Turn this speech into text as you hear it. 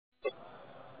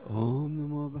ओम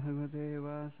नमो भगवते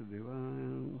वासुदेवाय।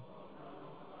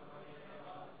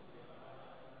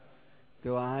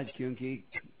 तो आज क्योंकि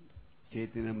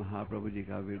चैतन्य महाप्रभु जी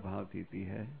का आविर्भाव तिथि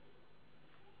है,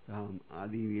 तो हम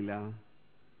आदि लीला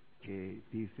के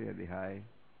तीसरे अध्याय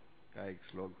का एक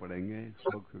श्लोक पढ़ेंगे,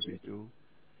 श्लोक 52,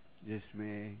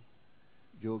 जिसमें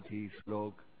जो कि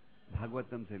श्लोक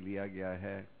भागवतम से लिया गया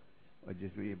है और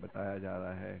जिसमें ये बताया जा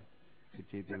रहा है कि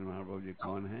चैतन्य महाप्रभु जी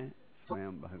कौन है,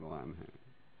 स्वयं भगवान है।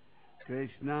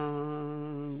 कृष्णा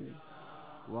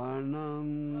वर्णम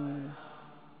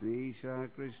द्विषा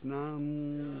कृष्णम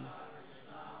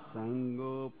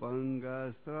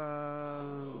संगोपंगस्त्रा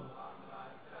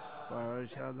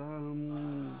पार्षदम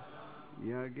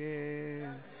यज्ञे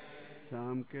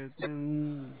संकीर्तन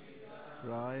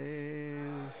प्राये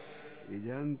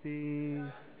इजंती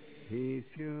ही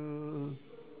स्यु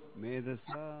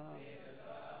मेधसा।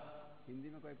 हिंदी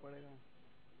में कोई पढ़ेगा?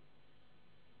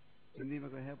 हिंदी में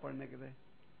कोई है पढ़ने के लिए?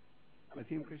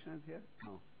 असीम कृष्ण थे।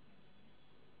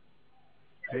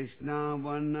 कृष्णा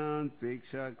वन्ना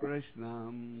त्वीक्षा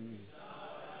कृष्णम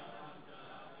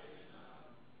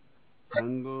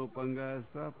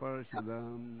संगोपंगस्त्रा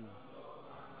पार्षदम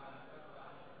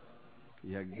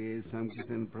यज्ञे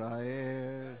संकीर्तन प्राये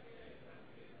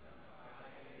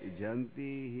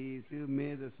जंती ही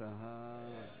सुमेधसः।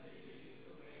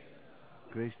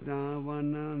 कृष्णा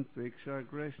वन्नं त्विक्षा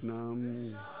कृष्णं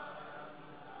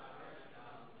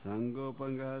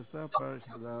संगोपंगस्त्रा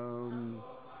पार्षदं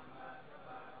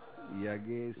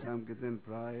यज्ञे संकीर्तन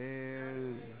प्राये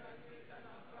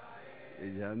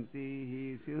जंती ही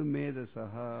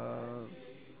सुमेधसः।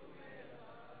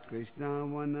 कृष्णा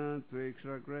वन्नं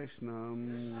त्विक्षा कृष्णं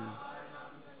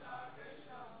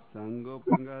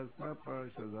संगोपंगस्त्रा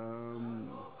पार्षदं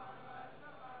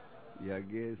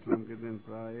यज्ञे संकीर्तन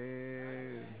प्राये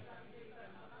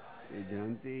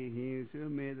जंती ही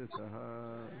सुमेधसः।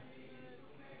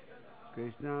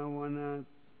 कृष्णा वन्नं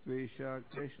त्विषा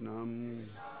कृष्णं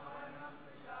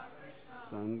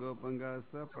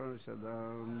संगोपंगस्त्रा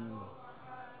पार्षदं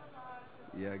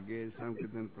यज्ञे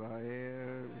संकीर्तन प्राये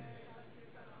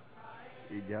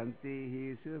जंती ही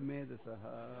सुमेधसः।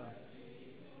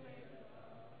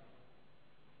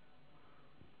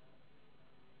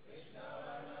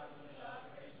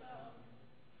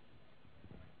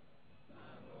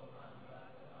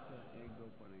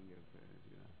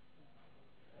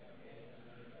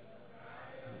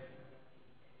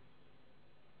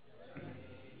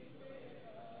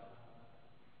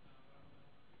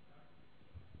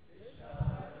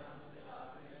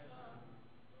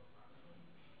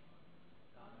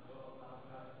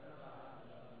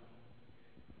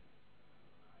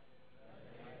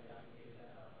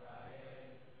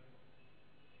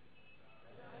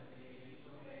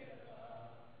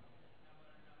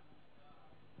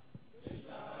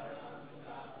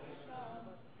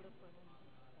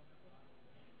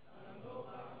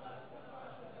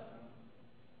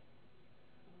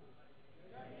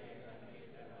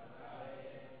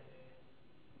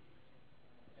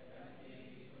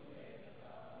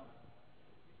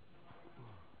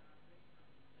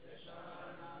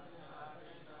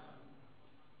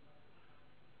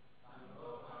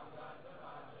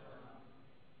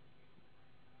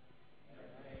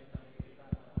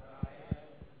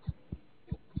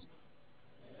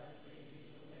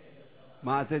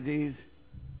 माता जी,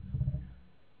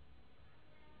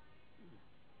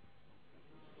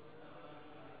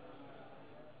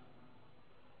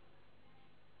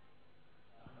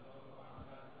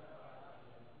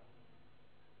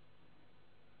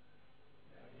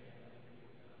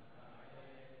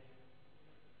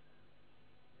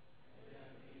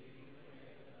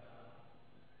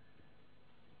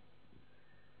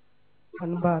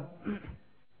 अनुवाद।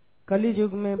 कलि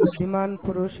युग में बुद्धिमान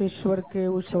पुरुष ईश्वर के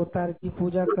उस अवतार की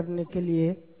पूजा करने के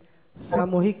लिए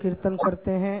सामूहिक कीर्तन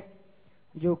करते हैं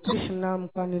जो कृष्ण नाम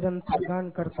का निरंतर गान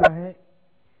करता है।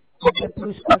 यद्यपि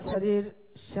उसका शरीर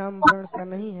श्याम वर्ण का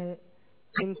नहीं है,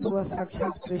 किंतु वह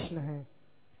साक्षात कृष्ण है।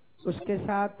 उसके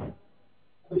साथ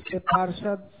उसके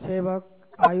पार्षद, सेवक,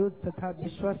 आयुध तथा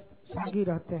विश्वस्त संगी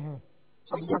रहते हैं।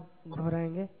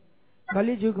 दोहराएंगे।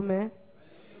 कलि युग में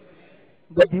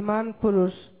बुद्धिमान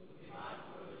पुरुष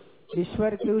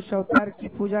ईश्वर के उस अवतार की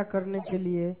पूजा करने के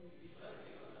लिए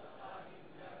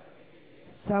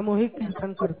सामूहिक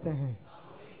कीर्तन करते हैं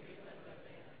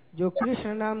जो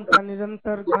कृष्ण नाम का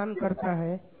निरंतर गान करता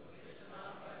है।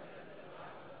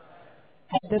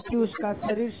 यद्यपि उसका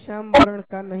शरीर श्याम वर्ण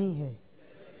का नहीं है,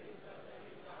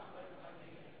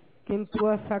 किंतु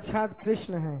वह साक्षात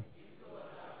कृष्ण है।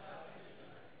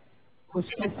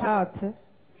 उसके साथ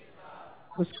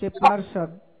उसके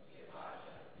पार्षद,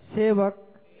 सेवक,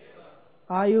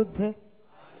 आयुध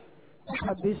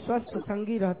तथा विश्वस्त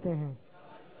संगी रहते हैं।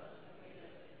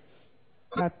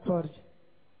 तात्पर्य: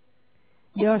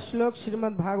 यह श्लोक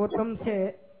श्रीमद् भागवतम से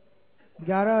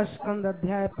 11 स्कंद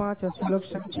अध्याय 5 श्लोक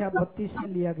संख्या 32 से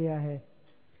लिया गया है।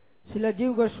 श्रील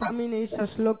जीव गोस्वामी ने इस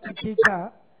श्लोक की टीका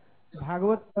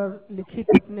भागवत पर लिखित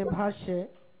अपने भाष्य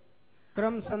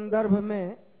क्रम संदर्भ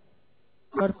में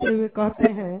करते हुए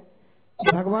कहते हैं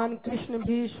कि भगवान कृष्ण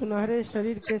भी सुनहरे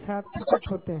शरीर के साथ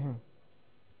प्रकट होते हैं।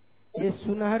 ये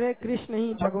सुनहरे कृष्ण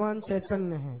ही भगवान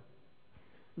चैतन्य हैं,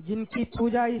 जिनकी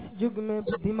पूजा इस युग में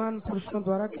बुद्धिमान पुरुषों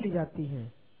द्वारा की जाती है।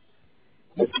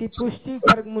 इसकी पुष्टि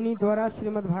गर्ग मुनि द्वारा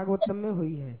श्रीमद् भागवतम में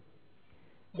हुई है,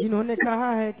 जिन्होंने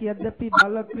कहा है कि यद्यपि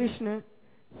बालक कृष्ण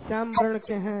श्याम वर्ण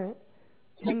के हैं,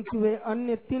 किंतु वे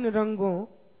अन्य 3 रंगों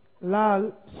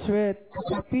लाल, श्वेत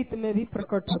तथा पीत में भी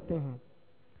प्रकट होते हैं।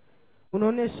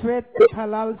 उन्होंने श्वेत तथा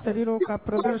लाल शरीरों का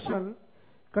प्रदर्शन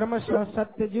क्रमशः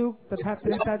सत्ययुग तथा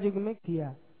त्रेता युग में किया।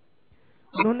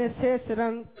 उन्होंने शेष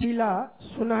रंग पीला,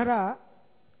 सुनहरा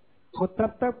को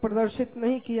तब तक प्रदर्शित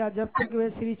नहीं किया जब तक वे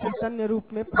श्री चैतन्य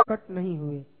रूप में प्रकट नहीं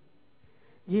हुए,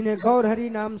 जिन्हें गौर हरि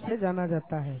नाम से जाना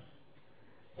जाता है।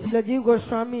 श्रील जीव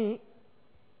गोस्वामी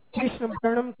कृष्ण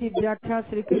वर्णम की व्याख्या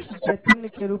श्री कृष्ण चैतन्य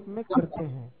के रूप में करते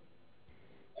हैं।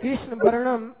 कृष्ण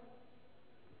वर्णम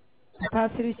तथा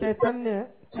श्री चैतन्य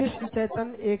कृष्ण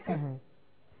चैतन्य एक हैं।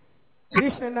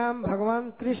 कृष्ण नाम भगवान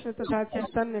कृष्ण तथा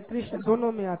चैतन्य कृष्ण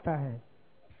दोनों में आता है।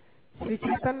 श्री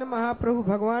चैतन्य महाप्रभु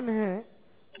भगवान हैं,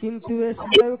 किंतु वे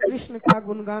सदैव कृष्ण का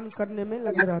गुणगान करने में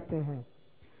लगे रहते हैं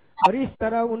और इस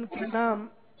तरह उनके नाम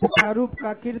तथा रूप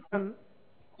का कीर्तन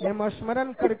एवं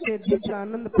स्मरण करके दिव्य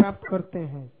आनंद प्राप्त करते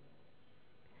हैं।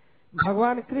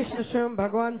 भगवान कृष्ण स्वयं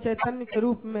भगवान चैतन्य के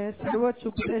रूप में सर्वोच्च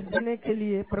उपदेश देने के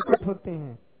लिए प्रकट होते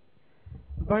हैं।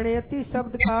 वर्णयति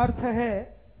शब्द का अर्थ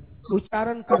है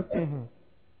उच्चारण करते हैं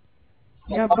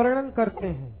या वर्णन करते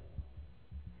हैं।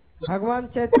 भगवान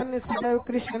चैतन्य सदैव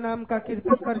कृष्ण नाम का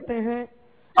कीर्तन करते हैं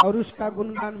और उसका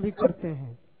गुणगान भी करते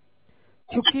हैं।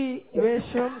 चूंकि वे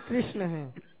स्वयं कृष्ण हैं,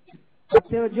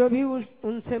 अतः जो भी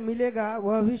उनसे मिलेगा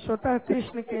वह भी स्वतः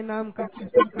कृष्ण के नाम का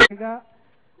कीर्तन करेगा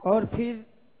और फिर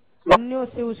अन्यों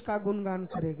से उसका गुणगान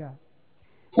करेगा।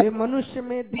 वे मनुष्य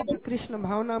में दिव्य कृष्ण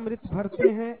भावनामृत भरते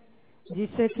हैं,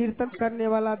 जिसे कीर्तन करने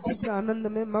वाला दिव्य आनंद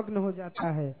में मग्न हो जाता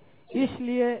है।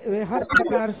 इसलिए वे हर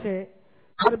प्रकार से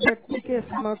हर व्यक्ति के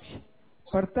समक्ष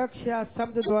प्रत्यक्ष या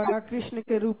शब्द द्वारा कृष्ण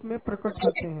के रूप में प्रकट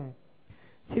होते हैं।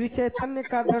 श्री चैतन्य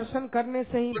का दर्शन करने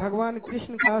से ही भगवान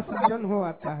कृष्ण का स्मरण हो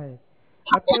आता है,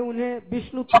 अतः उन्हें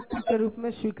विष्णु तत्व के रूप में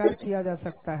स्वीकार किया जा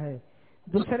सकता है।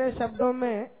 दूसरे शब्दों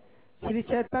में श्री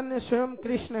चैतन्य स्वयं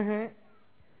कृष्ण हैं।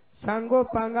 सांगो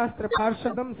पांगास्त्र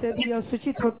पार्षदम से भी यह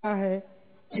सूचित होता है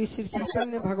कि श्री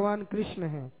चैतन्य भगवान कृष्ण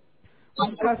हैं।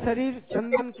 उनका शरीर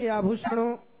चंदन के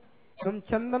आभूषणों एवं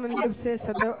चंदन लेप से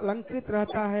सदैव अलंकृत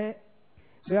रहता है।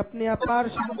 वे अपने अपार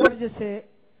सौंदर्य से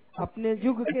अपने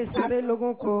युग के सारे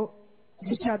लोगों को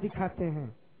नीचा दिखाते हैं।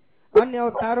 अन्य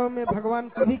अवतारों में भगवान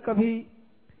कभी कभी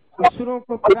असुरों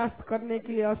को परास्त करने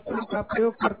के लिए अस्त्रों का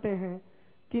प्रयोग करते हैं,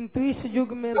 किंतु इस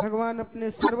युग में भगवान अपने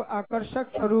सर्व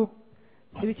आकर्षक स्वरूप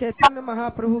श्री चैतन्य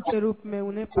महाप्रभु के रूप में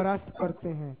उन्हें परास्त करते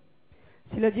हैं।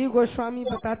 श्रील जीव गोस्वामी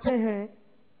बताते हैं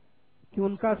कि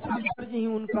उनका सौंदर्य ही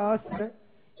उनका अस्त्र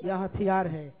या हथियार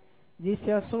है,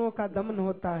 जिससे असुरों का दमन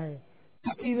होता है।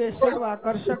 क्योंकि वे सर्व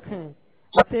आकर्षक हैं,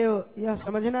 अतएव यह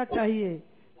समझना चाहिए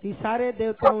कि सारे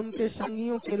देवता उनके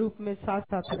संगियों के रूप में साथ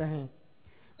साथ रहें।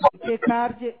 उनके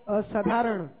कार्य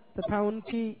असाधारण तथा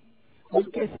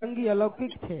उनके संगी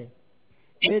अलौकिक थे।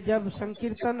 वे जब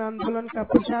संकीर्तन आंदोलन का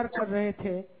प्रचार कर रहे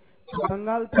थे तो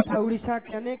बंगाल तथा उड़ीसा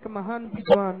के अनेक महान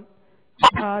विद्वान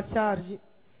तथा आचार्य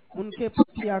उनके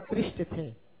प्रति आकृष्ट थे।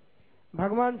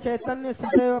 भगवान चैतन्य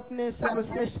सदैव अपने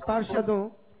सर्वश्रेष्ठ पार्षदों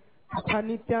तथा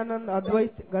नित्यानंद,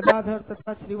 अद्वैत, गदाधर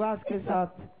तथा श्रीवास के साथ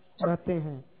रहते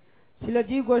हैं। श्रील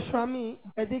जीव गोस्वामी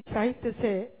वैदिक साहित्य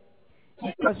से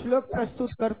एक श्लोक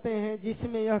प्रस्तुत करते हैं,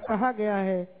 जिसमें यह कहा गया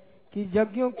है कि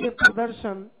यज्ञों के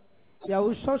प्रदर्शन या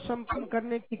उत्सव संपन्न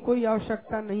करने की कोई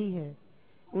आवश्यकता नहीं है।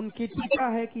 उनकी टीका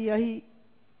है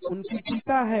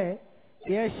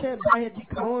कि ऐसे बाह्य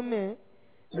दिखावों में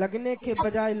लगने के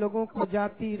बजाय लोगों को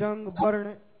जाति, रंग,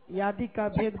 वर्ण आदि का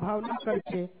भेदभाव न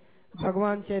करके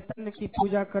भगवान चैतन्य की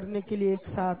पूजा करने के लिए एक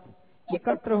साथ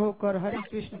एकत्र होकर हरे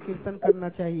कृष्ण कीर्तन करना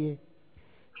चाहिए।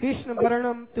 कृष्ण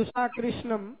वर्णम तुषा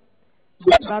कृष्णम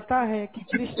बताता है कि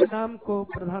कृष्ण नाम को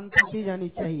प्रधानता दी जानी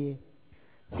चाहिए।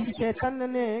 श्री चैतन्य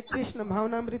ने कृष्ण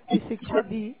भावनामृत की शिक्षा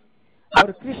दी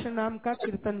और कृष्ण नाम का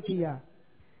कीर्तन किया।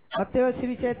 अतएव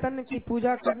श्री चैतन्य की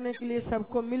पूजा करने के लिए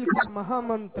सबको मिलकर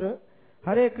महामंत्र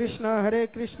हरे कृष्ण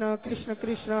कृष्ण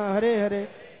कृष्ण हरे हरे,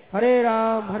 हरे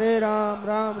राम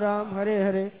राम राम हरे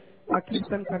हरे का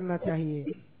कीर्तन करना चाहिए।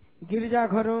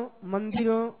 गिरजाघरों,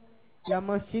 मंदिरों या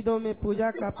मस्जिदों में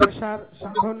पूजा का प्रसार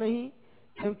संभव नहीं,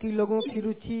 क्योंकि लोगों की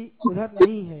रुचि उधर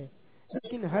नहीं है।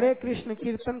 लेकिन हरे कृष्ण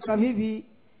कीर्तन कभी भी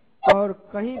और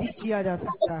कहीं भी किया जा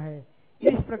सकता है।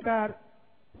 इस प्रकार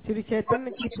श्री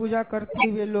चैतन्य की पूजा करते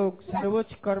हुए लोग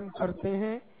सर्वोच्च कर्म करते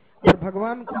हैं और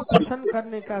भगवान को प्रसन्न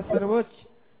करने का सर्वोच्च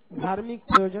धार्मिक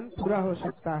प्रयोजन पूरा हो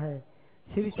सकता है।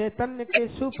 श्री चैतन्य के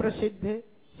सुप्रसिद्ध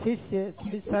शिष्य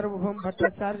श्री सार्वभौम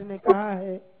भट्टाचार्य ने कहा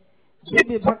है,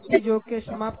 दिव्य भक्ति योग के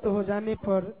समाप्त हो जाने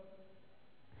पर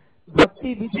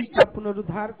भक्ति विधि का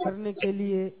पुनरुद्धार करने के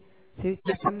लिए श्री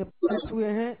चैतन्य प्रकट हुए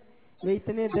हैं। वे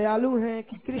इतने दयालु हैं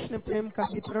कि कृष्ण प्रेम का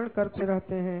वितरण करते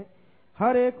रहते हैं।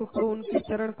 हर एक को उनके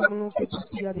चरण कमलों के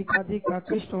प्रति अधिकाधिक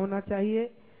आकृष्ट होना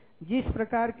चाहिए। जिस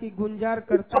प्रकार की गुंजार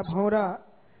करता भौरा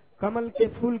कमल के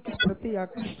फूल के प्रति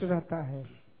आकृष्ट रहता है।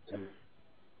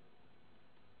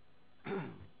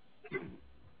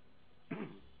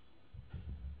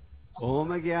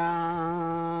 ओम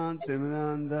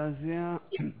ज्ञानतिमिरान्धस्य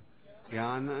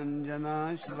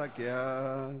ज्ञानाञ्जनशलाकया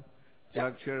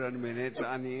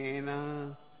चक्षुरुन्मिलितमेन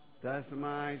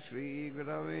तस्मै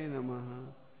श्रीगुरवे नमः।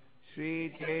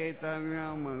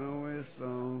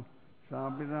 श्रीचैतन्यमनोविष्णु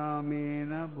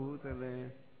स्थापितामेन भूतले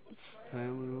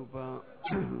स्वयं रूपा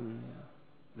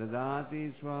ददाति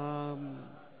स्वां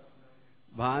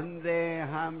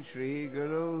वन्देऽहं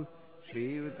श्रीगुरु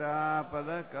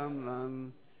श्रीयुतापदकमलं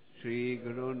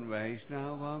श्रीगुरून्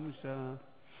वैष्णवंश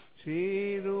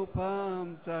श्रीरूपं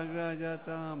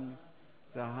सग्रजतं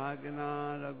सहगना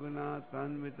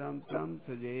रघुनाथान्वितं तं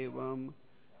सजीवं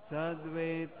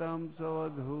सद्वैतं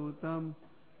सवधूतं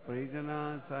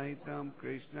परिजनसहितं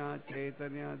कृष्ण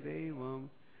चैतन्यदेवं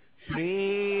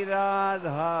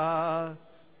श्रीराधा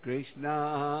कृष्ण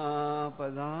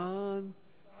पदान्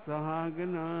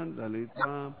सहगना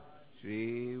ललिता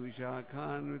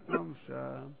श्रीविशाखान्वितं च।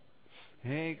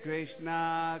 हे कृष्णा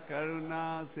करुणा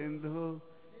सिंधु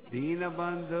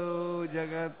दीनबंधु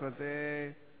जगतपते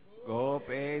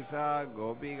गोपेशा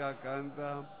गोपिका कांत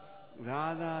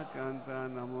राधा कांत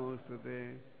नमोस्तुते।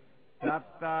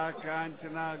 सप्ता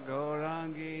कांचना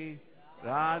गौरांगी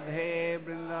राधे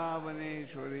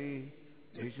वृंदावनेश्वरी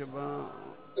ऋषभ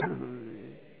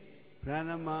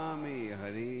प्रणमामि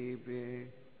हरिप्रिये।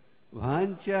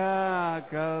 वाञ्छा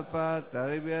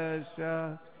कल्पतरुभ्यश्च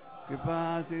कृपा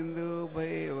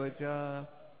सिन्धुभ्येव च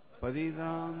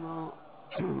पतितानां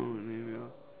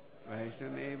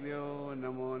वैष्णवेभ्यो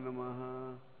नमो नमः।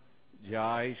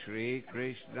 जय श्री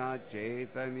कृष्ण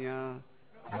चैतन्य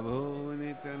प्रभु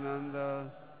नित्यानंद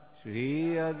श्री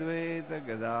अद्वैत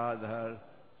गदाधर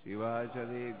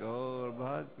शिवाचार्य गौर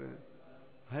भक्त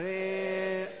हरे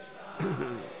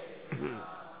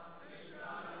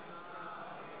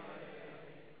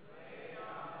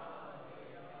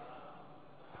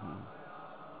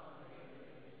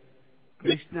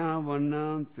कृष्णा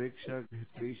वर्णम त्रिक्षा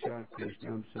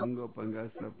कृष्णम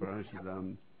संगोपंगस प्राणशदम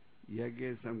यज्ञ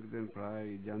संकीर्तन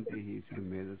प्राय जानते ही से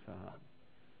मेरे साहब।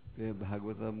 तो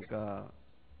भागवतम का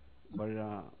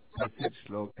बड़ा प्रसिद्ध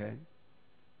श्लोक है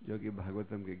जो कि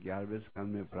भागवतम के 11वें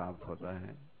स्कंद में प्राप्त होता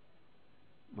है।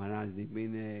 महाराज दिग्वी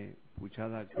ने पूछा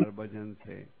था करभजन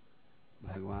से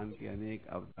भगवान के अनेक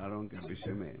अवतारों के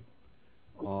विषय में,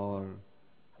 और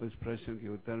उस प्रश्न के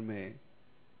उत्तर में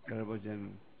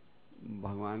करभजन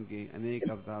भगवान के अनेक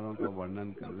अवतारों का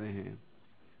वर्णन कर रहे हैं।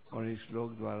 और इस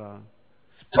श्लोक द्वारा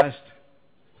स्पष्ट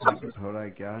स्थापित हो रहा है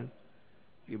क्या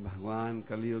कि भगवान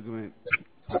कलयुग में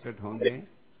प्रकट होंगे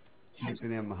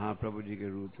चैतन्य महाप्रभु जी के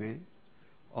रूप में,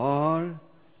 और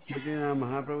चैतन्य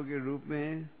महाप्रभु के रूप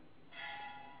में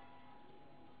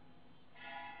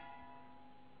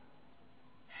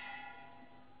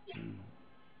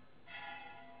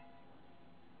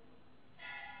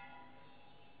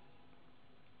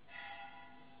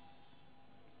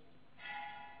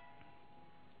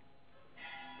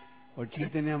और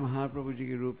चैतन्य महाप्रभु जी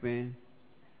के रूप में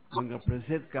उनका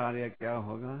प्रसिद्ध कार्य क्या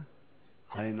होगा?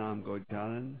 हरि नाम का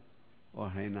उच्चारण और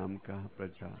हरि नाम का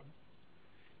प्रचार।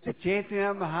 तो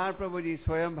चैतन्य महाप्रभु जी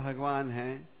स्वयं भगवान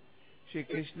हैं। श्री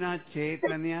कृष्णा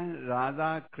चैतन्य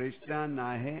राधा कृष्णा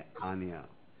नाहे आनिया।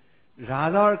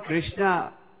 राधा और कृष्णा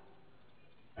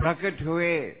प्रकट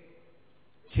हुए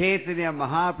चैतन्य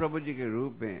महाप्रभु जी के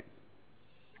रूप में।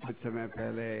 कुछ समय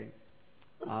पहले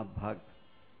आप भक्त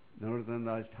नरोत्तम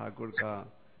दास ठाकुर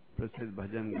का प्रसिद्ध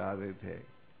भजन गा रहे थे,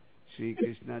 श्री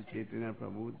कृष्णा चैतन्य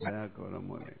प्रभु दया करो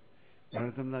मोरे।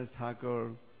 नरोत्तम दास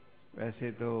ठाकुर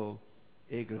वैसे तो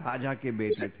एक राजा के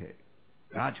बेटे थे,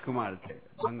 राजकुमार थे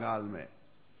बंगाल में,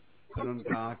 पर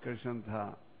उनका आकर्षण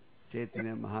था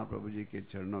चैतन्य महाप्रभु जी के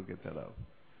चरणों की तरफ।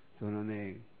 तो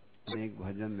उन्होंने अनेक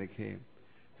भजन लिखे।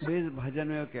 तो इस भजन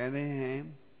में वो कह रहे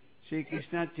हैं, श्री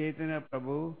कृष्णा चैतन्य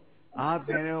प्रभु आप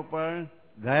मेरे ऊपर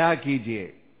दया कीजिए,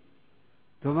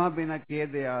 तुम्हारा बिना के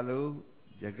दयालु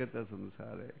जगत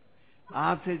संसार है।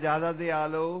 आपसे ज्यादा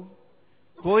दयालु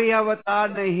कोई अवतार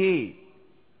नहीं।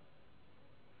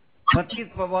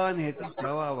 पतित पवन हेतु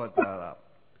तव अवतार।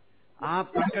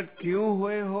 आप प्रकट क्यों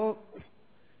हुए हो?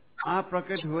 आप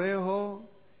प्रकट हुए हो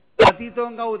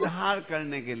पतितों का उद्धार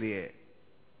करने के लिए।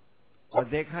 और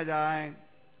देखा जाए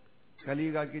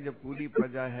कलियुग की जो पूरी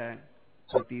प्रजा है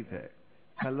पतित है।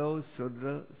 खलो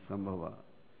शूद्र संभव।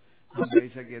 हम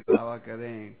बेशक ये दावा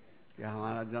करें कि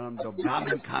हमारा जन्म तो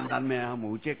ब्राह्मण खानदान में है, हम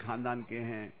ऊंचे खानदान के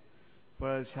हैं,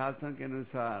 पर शास्त्रों के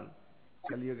अनुसार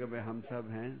कलियुग में हम सब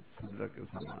हैं शूद्र के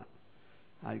समान।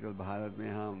 आजकल भारत में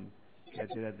हम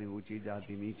कहते रहते हैं ऊंची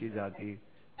जाति नीची जाति,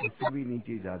 तो सभी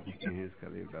नीची जाति के हैं इस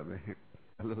कलियुग में।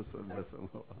 हेलो शूद्र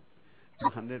संभव,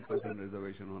 100%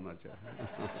 रिजर्वेशन होना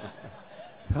चाहिए।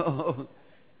 तो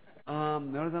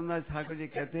नरोत्तम दास ठाकुर जी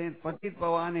कहते हैं पतित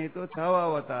पवन हेतु तव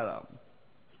अवतारा।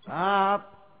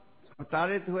 आप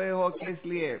अवतारित हुए हो किस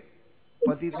लिए?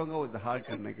 पतितों का उद्धार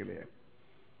करने के लिए।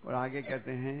 और आगे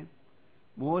कहते हैं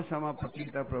मोह समा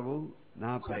पतिता प्रभु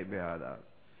ना पाए बेहारा।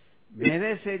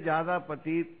 मेरे से ज्यादा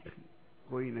पतित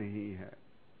कोई नहीं है।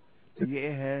 तो ये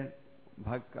है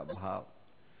भक्त का भाव।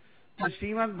 तो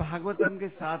श्रीमद् भागवतम के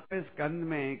 7वें स्कंद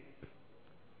में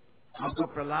आपको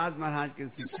प्रहलाद महाराज की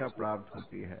शिक्षा प्राप्त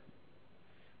होती है।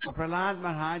 तो प्रहलाद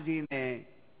महाराज जी ने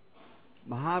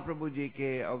महाप्रभु जी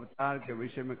के अवतार के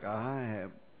विषय में कहा है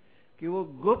कि वो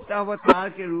गुप्त अवतार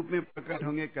के रूप में प्रकट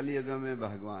होंगे कलियुग में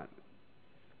भगवान।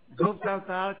 गुप्त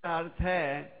अवतार का अर्थ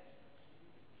है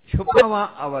छुपा हुआ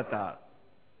अवतार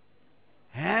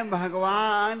है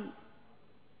भगवान,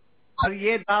 और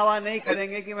ये दावा नहीं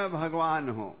करेंगे कि मैं भगवान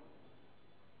हूं।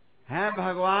 है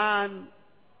भगवान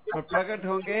और प्रकट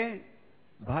होंगे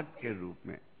भक्त के रूप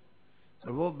में।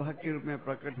 और वो भक्त के रूप में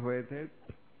प्रकट हुए थे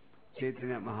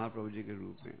चैतन्य महाप्रभु जी के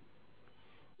रूप में।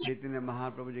 चैतन्य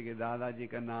महाप्रभु जी के दादाजी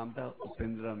का नाम था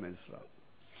उपेंद्र मिश्रा,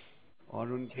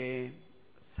 और उनके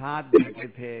 7 बेटे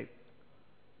थे,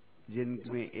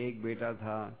 जिनमें एक बेटा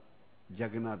था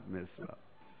जगन्नाथ मिश्रा।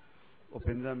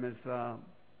 उपेंद्र मिश्रा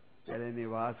पहले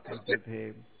निवास करते थे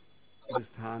उस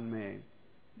स्थान में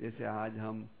जैसे आज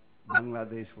हम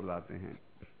बांग्लादेश बुलाते हैं।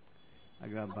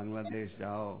 अगर आप बांग्लादेश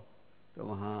जाओ तो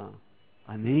वहाँ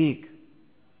अनेक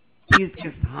तीर्थ के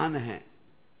स्थान हैं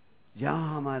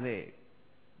जहाँ हमारे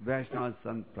वैष्णव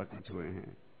संत प्रकट हुए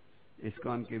हैं।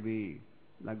 इस्कॉन के भी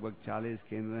लगभग 40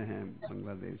 केंद्र हैं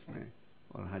बांग्लादेश में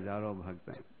और हजारों भक्त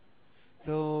हैं।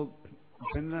 तो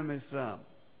उपेंद्र मिश्रा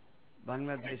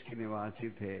बांग्लादेश के निवासी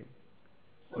थे।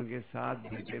 उनके 7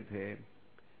 बेटे थे,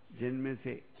 जिनमें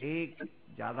से एक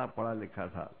ज्यादा पढ़ा लिखा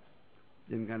था,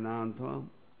 जिनका नाम था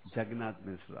जगन्नाथ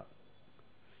मिश्रा।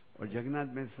 और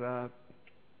जगन्नाथ मिश्रा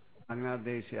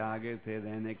बांग्लादेश से आगे थे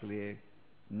रहने के लिए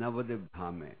नवद्वीप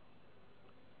धाम में।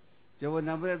 जब वो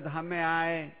नवद्वीप धाम में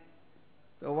आए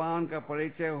तो वहां उनका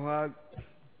परिचय हुआ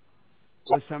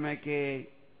उस समय के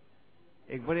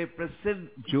एक बड़े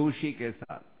प्रसिद्ध जोशी के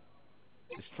साथ,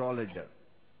 एस्ट्रोलॉजर,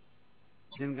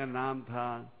 जिनका नाम था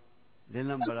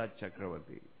नीलम्बरा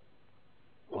चक्रवर्ती।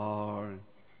 और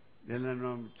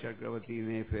नीलम्बरा चक्रवर्ती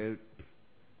ने फिर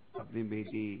अपनी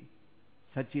बेटी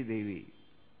सची देवी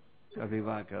का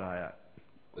विवाह कराया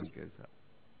उनके साथ।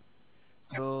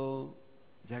 तो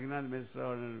जगन्नाथ मिश्रा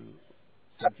और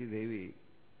सची देवी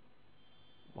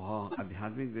बहुत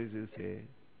आध्यात्मिक दृष्टि से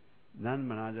नंद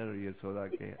महाराज और यशोदा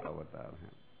के अवतार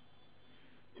हैं।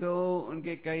 तो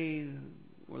उनके कई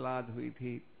औलाद हुई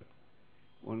थी।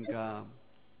 उनका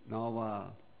 9वां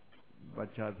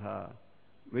बच्चा था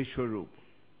विश्वरूप,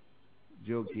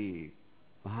 जो कि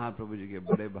महाप्रभु जी के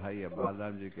बड़े भाई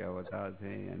बलराम जी के अवतार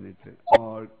थे यानी थे।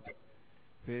 और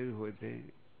फिर हुए थे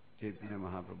चैतन्य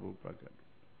महाप्रभु प्रकट।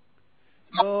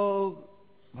 तो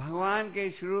भगवान के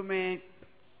शुरू में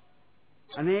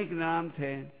अनेक नाम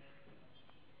थे।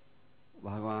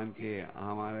 भगवान के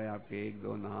हमारे आपके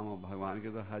 1-2 नाम, और भगवान के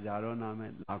तो हजारों नाम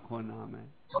है, लाखों नाम है।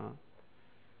 हाँ।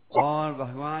 और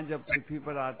भगवान जब पृथ्वी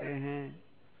पर आते हैं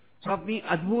तो अपनी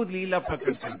अद्भुत लीला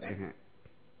प्रकट करते हैं।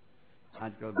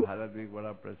 आजकल भारत में एक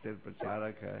बड़ा प्रसिद्ध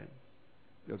प्रचारक है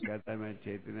जो कहता है मैं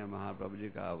चैतन्य महाप्रभु जी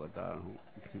का अवतार हूँ।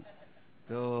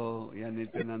 तो या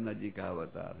नित्यानंद जी का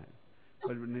अवतार है।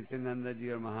 पर नित्यानंद जी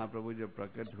और महाप्रभु जब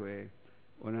प्रकट हुए,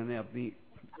 उन्होंने अपनी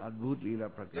अद्भुत लीला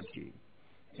प्रकट की।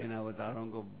 इन अवतारों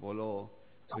को बोलो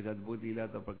कुछ अद्भुत लीला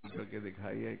तो प्रकट करके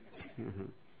दिखाइए,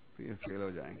 फिर फेल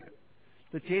हो जाएंगे।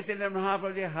 तो चैतन्य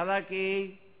महाप्रभु जी हालांकि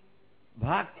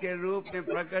भक्त के रूप में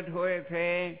प्रकट हुए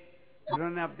थे,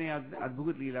 उन्होंने अपनी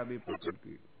अद्भुत लीला भी प्रकट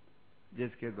की,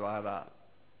 जिसके द्वारा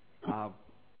आप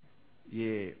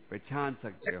ये पहचान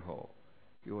सकते हो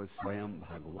कि वो स्वयं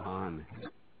भगवान है।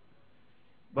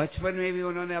 बचपन में भी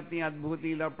उन्होंने अपनी अद्भुत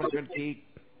लीला प्रकट की।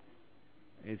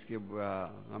 इसके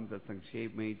हम तो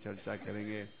संक्षेप में ही चर्चा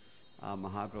करेंगे। आप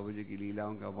महाप्रभु जी की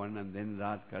लीलाओं का वर्णन दिन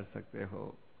रात कर सकते हो।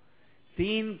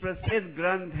 3 प्रसिद्ध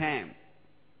ग्रंथ हैं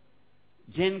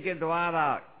जिनके द्वारा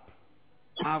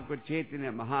आपको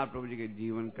चैतन्य महाप्रभु जी के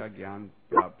जीवन का ज्ञान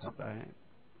प्राप्त होता है।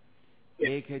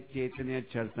 एक है चैतन्य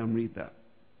चरितमृत,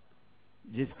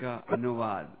 जिसका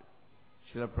अनुवाद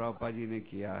श्रील प्रभुपाद जी ने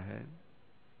किया है।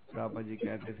 प्रभुपाद जी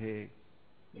कहते थे,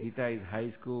 Gita is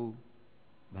high school,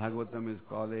 Bhagavatam is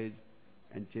college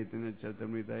and Chaitanya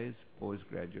Charitamrita is post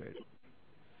graduate.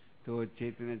 तो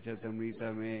चैतन्य चरितमृत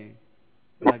में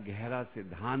बड़ा गहरा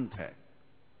सिद्धांत है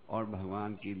और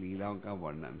भगवान की लीलाओं का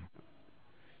वर्णन है।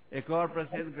 एक और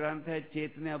प्रसिद्ध ग्रंथ है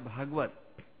चैतन्य भागवत,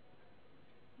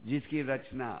 जिसकी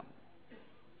रचना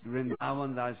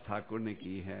वृंदावन दास ठाकुर ने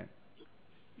की है।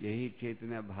 यही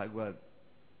चैतन्य भागवत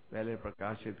पहले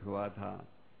प्रकाशित हुआ था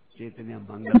चैतन्य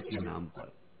मंगल के नाम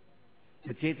पर।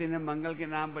 तो चैतन्य मंगल के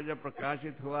नाम पर जब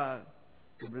प्रकाशित हुआ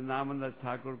तो वृंदावन दास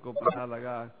ठाकुर को पता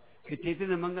लगा कि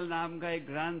चैतन्य मंगल नाम का एक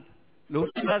ग्रंथ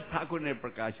लोकदास ठाकुर ने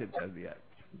प्रकाशित कर दिया।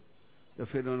 तो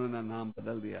फिर उन्होंने नाम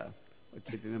बदल दिया और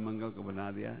चैतन्य मंगल को बना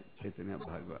दिया चैतन्य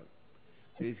भागवत।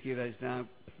 तो इसकी रचना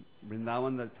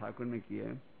वृंदावन दास ठाकुर ने की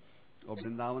है और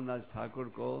वृंदावन दास ठाकुर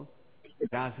को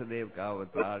व्यासदेव का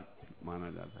अवतार माना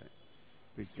जाता है।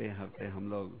 पिछले हफ्ते हम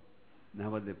लोग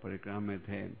नवद्वीप परिक्रमा में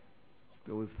थे,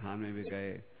 तो उस स्थान में भी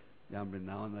गए जहाँ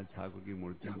वृंदावन दास ठाकुर की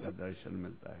मूर्तियों का दर्शन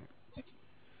मिलता है।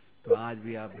 तो आज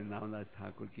भी आप वृंदावन दास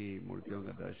ठाकुर की मूर्तियों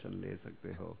का दर्शन ले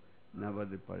सकते हो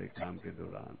नवद्वीप परिक्रमा के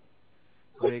दौरान।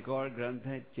 और एक और ग्रंथ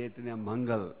है चैतन्य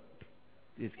मंगल,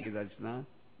 जिसकी रचना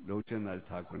लोचन दास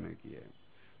ठाकुर ने की है।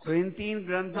 तो इन 3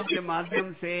 ग्रंथों के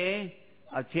माध्यम से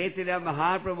चैतन्य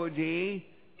महाप्रभु जी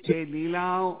के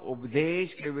लीलाओं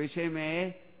उपदेश के विषय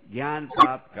में ज्ञान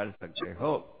प्राप्त कर सकते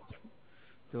हो।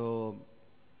 तो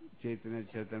चैतन्य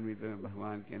चरितमृत में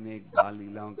भगवान के अनेक बाल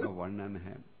लीलाओं का वर्णन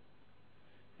है।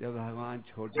 जब भगवान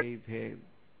छोटे ही थे,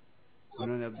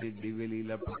 उन्होंने अपनी दिव्य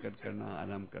लीला प्रकट करना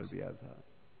आरंभ कर दिया था।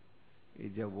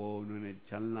 जब वो उन्होंने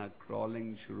चलना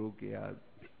क्रॉलिंग शुरू किया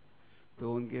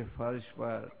तो उनके फर्श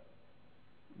पर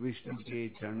विष्णु के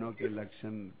चरणों के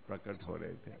लक्षण प्रकट हो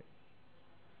रहे थे।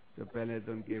 तो पहले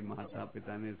तो उनके माता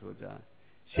पिता ने सोचा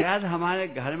शायद हमारे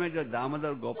घर में जो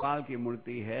दामोदर गोपाल की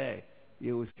मूर्ति है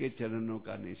ये उसके चरणों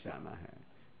का निशाना है।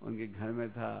 उनके घर में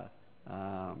था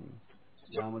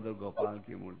दामोदर गोपाल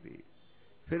की मूर्ति।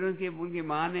 फिर उनकी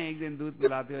माँ ने एक दिन दूध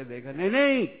पिलाते हुए देखा, नहीं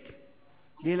नहीं,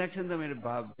 ये लक्षण तो मेरे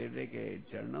बाप बेटे के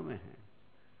चरणों में है।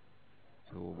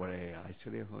 तो वो बड़े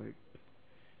आश्चर्य हुए।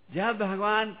 जब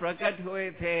भगवान प्रकट हुए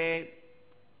थे,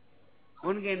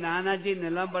 उनके नाना जी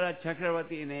नीलम्बर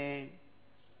चक्रवर्ती ने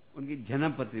उनकी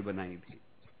जन्मपत्री बनाई थी।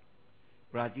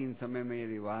 प्राचीन समय में ये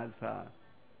रिवाज था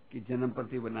कि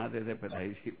जन्मपत्री बनाते थे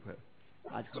पिताजी पर।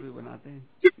 आजकल भी बनाते हैं।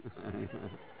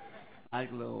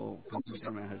 आजकल लोग कंप्यूटर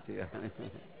में हर चीज।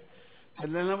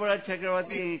 नीलम्बर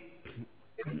चक्रवर्ती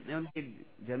ने उनकी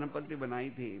जन्मपत्री बनाई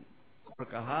थी और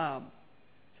कहा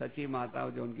सची माता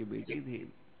जो उनकी बेटी थी,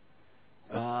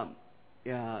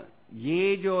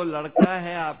 ये जो लड़का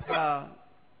है आपका,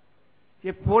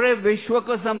 ये पूरे विश्व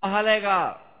को संभालेगा।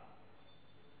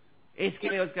 इसके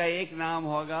लिए उसका एक नाम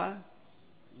होगा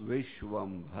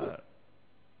विश्वंभर।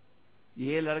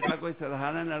 ये लड़का कोई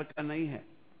साधारण लड़का नहीं है।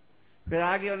 फिर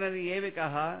आगे उन्होंने ये भी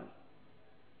कहा,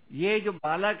 ये जो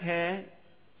बालक है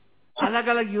अलग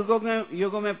अलग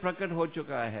युगों में प्रकट हो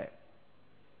चुका है।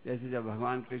 जैसे जब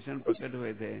भगवान कृष्ण प्रकट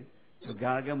हुए थे तो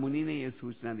गार्ग मुनि ने ये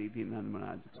सूचना दी थी नंद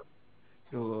महाराज को।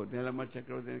 तो नीलम्बर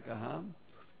चक्रवर्ती ने कहा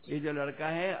ये जो लड़का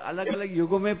है अलग अलग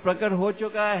युगों में प्रकट हो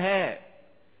चुका है।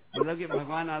 मतलब कि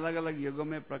भगवान अलग अलग युगों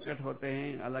में प्रकट होते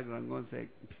हैं अलग रंगों से।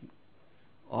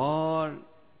 और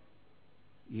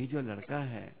ये जो लड़का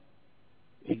है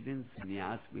एक दिन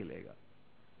सन्यास भी लेगा।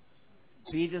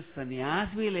 तो ये जो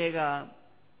सन्यास भी लेगा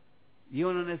ये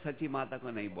उन्होंने सची माता को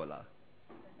नहीं बोला,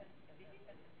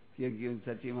 क्योंकि उन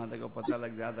सची माता को पता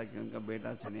लग जाता कि उनका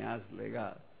बेटा सन्यास लेगा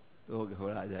तो वो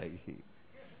घबरा जाएगी।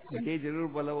 ये जरूर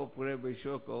बोला वो पूरे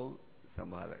विश्व को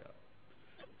संभालेगा।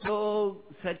 तो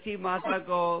सच्ची माता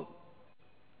को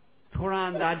थोड़ा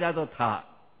अंदाजा तो था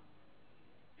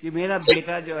कि मेरा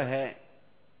बेटा जो है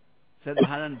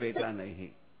साधारण बेटा नहीं।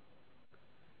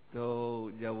 तो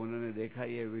जब उन्होंने देखा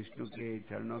ये विष्णु के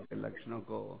चरणों के लक्षणों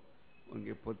को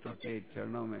उनके पुत्र के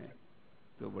चरणों में,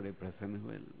 तो बड़े प्रसन्न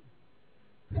हुए।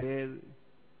 फिर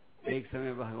एक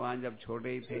समय भगवान जब छोटे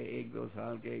ही थे, 1-2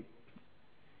 साल के,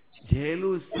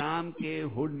 झेलू शाम के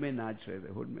हुड में नाच रहे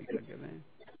थे। हुड में क्या कहते हैं?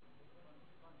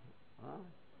 हाँ,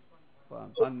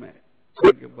 पन में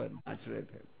उनके ऊपर नाच रहे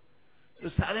थे। तो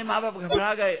सारे माँ बाप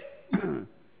घबरा गए।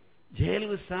 झेल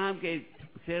उस सांप के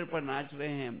सिर पर नाच रहे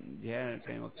हैं, झेल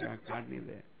कहीं वो काट नहीं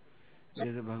दे।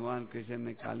 जैसे भगवान कृष्ण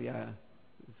ने कालिया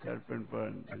सर्पेंट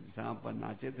पर, सांप पर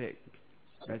नाचे थे,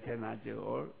 वैसे नाचे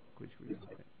और कुछ भी नहीं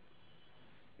हुआ।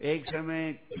 एक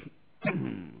समय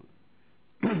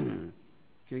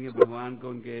क्योंकि भगवान को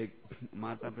उनके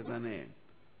माता पिता ने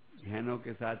गहनों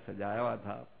के साथ सजाया हुआ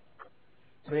था,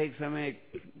 तो एक समय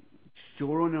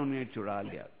चोरों ने उन्हें चुरा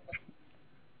लिया।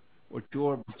 वो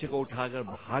चोर बच्चे को उठाकर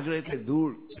भाग रहे थे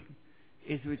दूर,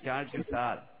 इस विचार के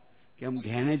साथ कि हम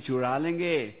गहने चुरा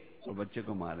लेंगे और बच्चे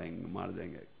को मार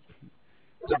देंगे।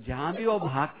 तो जहां भी वो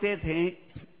भागते थे,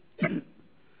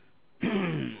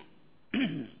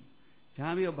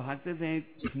 जहां भी वो भागते थे,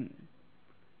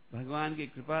 भगवान की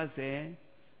कृपा से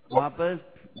वापस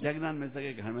जगन्नाथ मिश्र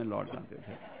के घर में लौट आते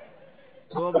थे।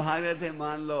 तो भाग रहे थे,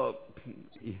 मान लो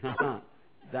यहाँ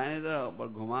दाहिने तरफ पर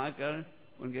घुमाकर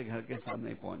उनके घर के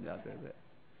सामने पहुंच जाते थे।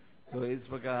 तो इस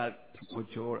प्रकार वो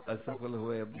चोर असफल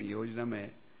हुए अपनी योजना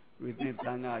में। वो इतने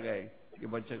तंग आ गए कि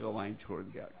बच्चे को वहीं छोड़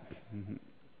दिया।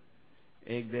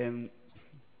 एक दिन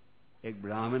एक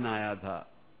ब्राह्मण आया था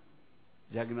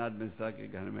जगन्नाथ मिश्रा के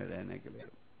घर में रहने के लिए।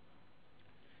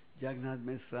 जगन्नाथ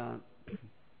मिश्रा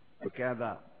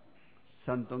बकायदा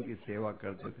संतों की सेवा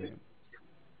करते थे।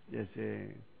 जैसे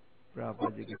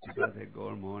प्रभुपाद जी के पिता थे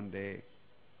गौर मोहन डे,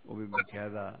 वो भी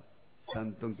बकायदा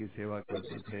संतों की सेवा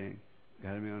करते थे,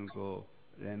 घर में उनको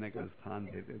रहने का स्थान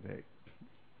देते थे।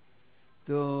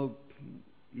 तो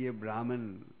ये ब्राह्मण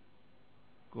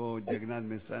को जगन्नाथ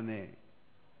मिश्रा ने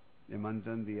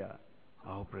निमंत्रण दिया,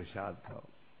 आओ प्रसाद खाओ।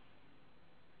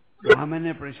 ब्राह्मण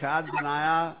ने प्रसाद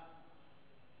बनाया,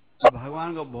 तो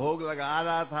भगवान को भोग लगा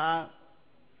रहा था,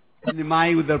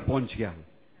 निमाई उधर पहुंच गया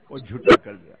और झूठा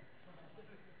कर दिया।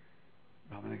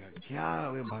 ब्राह्मण ने कहा क्या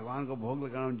वे भगवान को भोग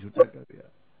लगाना और झूठा कर दिया।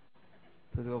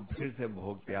 तो फिर से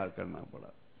भोग तैयार करना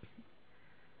पड़ा।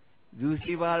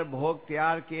 दूसरी बार भोग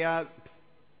तैयार किया,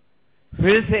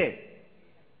 फिर से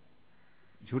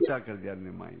झूठा कर दिया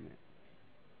निमाई ने।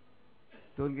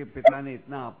 तो उनके पिता ने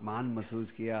इतना अपमान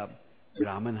महसूस किया,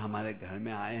 ब्राह्मण हमारे घर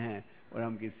में आए हैं और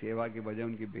हम की सेवा के बजाय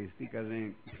उनकी बेइज्जती कर रहे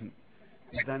हैं।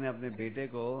 पिता ने अपने बेटे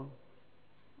को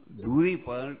दूरी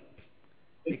पर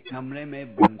एक कमरे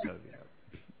में बंद कर दिया।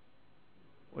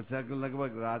 उस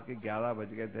लगभग रात के 11 बज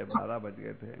गए थे, 12 बज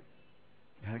गए थे।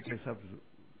 घर के सब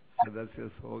सदस्य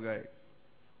सो गए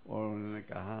और उन्होंने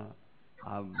कहा,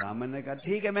 आप ब्राह्मण ने कहा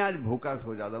ठीक है मैं आज भूखा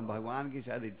सो जाता हूँ, भगवान की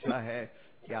शायद इच्छा है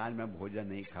कि आज मैं भोजन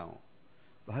नहीं खाऊं।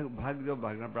 जो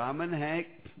ब्राह्मण है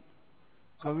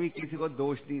कभी किसी को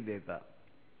दोष नहीं देता।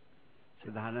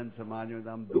 साधारण समाज में तो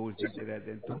हम दोष देते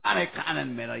रहते हैं, तुम्हारे कारण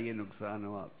मेरा ये नुकसान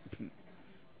हुआ।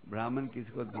 ब्राह्मण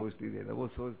किसी को दोष नहीं देता, वो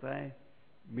सोचता है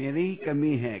मेरी ही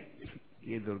कमी है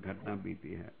ये दुर्घटना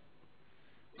बीती है।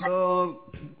 तो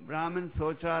ब्राह्मण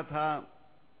सोच रहा था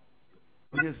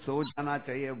मुझे सो जाना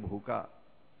चाहिए भूखा,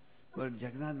 पर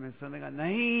जगन्नाथ मिश्र ने कहा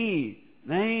नहीं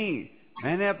नहीं,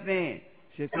 मैंने अपने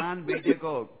शैतान बेटे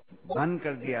को बंद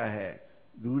कर दिया है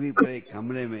दूरी पर एक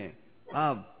कमरे में,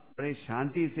 अब बड़े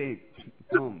शांति से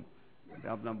तुम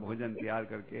अपना भोजन तैयार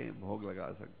करके भोग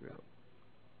लगा सकते हो।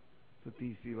 तो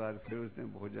तीसरी बार फिर उसने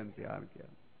भोजन तैयार किया।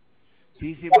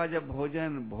 तीसरी बार जब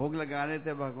भोग लगा रहे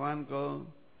थे भगवान को,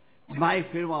 माई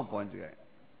फिर वहां पहुंच गए।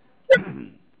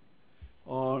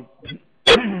 और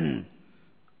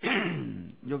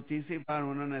जब तीसरी बार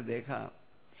उन्होंने देखा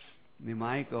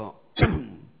निमाई को,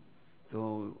 तो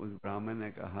उस ब्राह्मण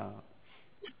ने कहा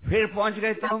फिर पहुंच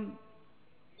गए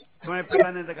तुम्हारे पिता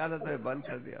ने तो कहा था तो बंद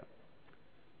कर दिया।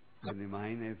 तो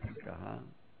निमाई ने फिर कहा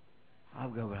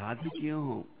आप घबराते क्यों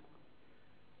हो,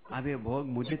 आप ये भोग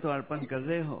मुझे तो अर्पण कर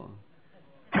रहे हो।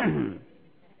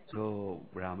 तो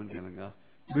ब्राह्मण कहने लगा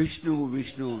विष्णु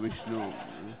विष्णु विष्णु,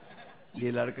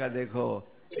 ये लड़का देखो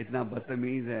इतना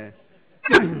बदतमीज है,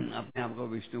 अपने आप को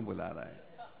विष्णु बुला रहा है।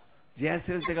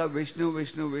 जैसे उसने कहा विष्णु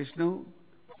विष्णु विष्णु,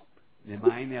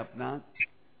 निमाई ने अपना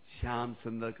श्याम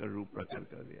सुंदर का रूप प्रकट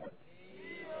कर दिया।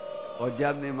 और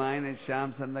जब निमाई ने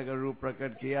श्याम सुंदर का रूप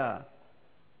प्रकट किया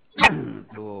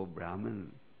तो ब्राह्मण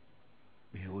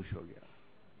बेहोश हो गया।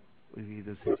 ये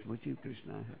तो सचमुच ही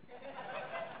कृष्णा है।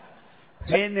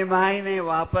 फिर निमाई ने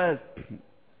वापस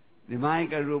निमाई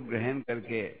का रूप ग्रहण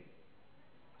करके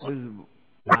उस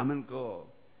ब्राह्मण को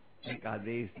एक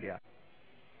आदेश दिया,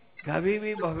 कभी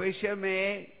भी भविष्य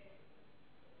में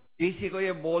किसी को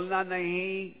ये बोलना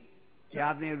नहीं कि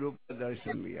आपने रूप का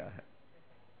दर्शन लिया है,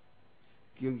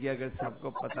 क्योंकि अगर सबको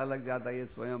पता लग जाता ये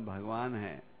स्वयं भगवान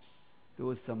है तो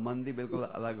वो संबंधी बिल्कुल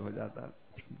अलग हो जाता।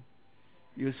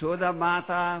 यशोदा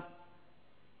माता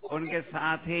उनके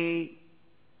साथ ही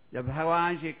जब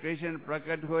भगवान श्री कृष्ण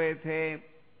प्रकट हुए थे,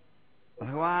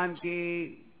 भगवान की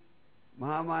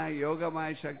महामाया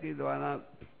योगमाया शक्ति द्वारा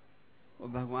वो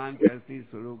भगवान के असली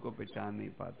स्वरूप को पहचान नहीं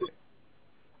पाते।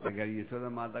 अगर यशोदा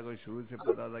माता को शुरू से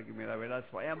पता था कि मेरा बेटा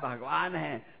स्वयं भगवान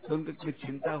है, तो उनको कुछ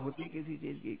चिंता होती किसी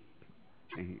चीज की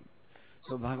नहीं।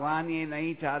 तो भगवान ये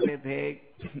नहीं चाहते थे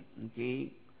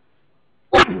कि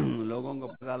लोगों को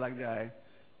पता लग जाए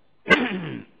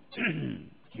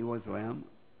कि वो स्वयं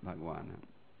भगवान है।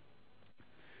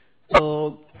 तो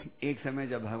एक समय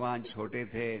जब भगवान छोटे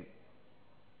थे,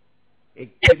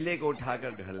 एक पिल्ले को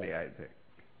उठाकर घर ले आए थे।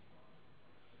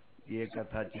 ये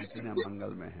कथा चैतन्य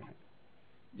मंगल में है।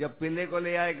 जब पिल्ले को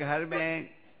ले आए घर में,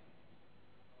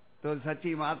 तो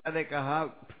सच्ची माता ने कहा,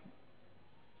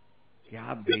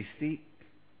 क्या बेइज्जती,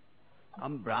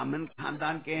 हम ब्राह्मण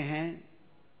खानदान के हैं,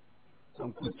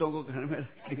 हम कुत्तों को घर में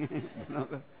रखते हैं,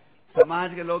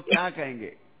 समाज के लोग क्या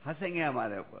कहेंगे, हंसेंगे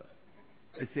हमारे ऊपर,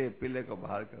 इससे पिल्ले को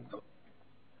बाहर कर दो।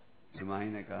 निमाई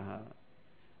ने कहा,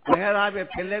 अगर आप ये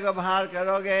पिल्ले को बाहर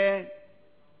करोगे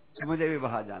तो मुझे भी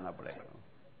बाहर जाना पड़ेगा।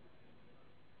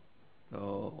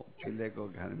 तो पिल्ले को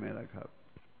घर में रखा,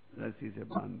 रस्सी से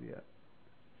बांध दिया।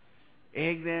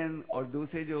 एक दिन और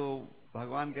दूसरे जो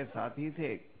भगवान के साथी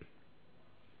थे,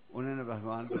 उन्होंने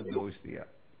भगवान को दोष दिया।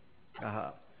 कहा,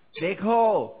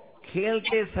 देखो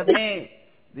खेलते समय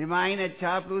निमाई ने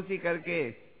चापलूसी करके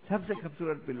सबसे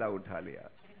खूबसूरत पिल्ला उठा लिया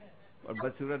और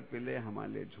बदसूरत पिल्ले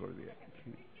हमारे लिए छोड़ दिया।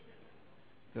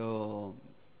 तो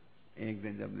एक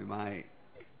दिन जब निमाई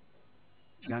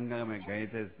गंगा में गए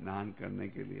थे स्नान करने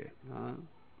के लिए, हाँ,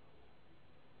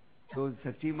 तो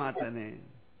सच्ची माता ने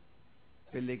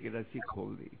पिल्ले की रस्सी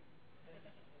खोल दी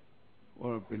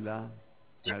और पिल्ला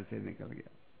घर से निकल गया।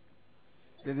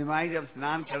 तो निमाई जब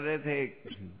स्नान कर रहे थे,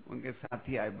 उनके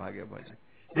साथी आए भागे भागे,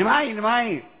 निमाई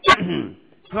निमाई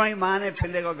तुम्हारी माँ ने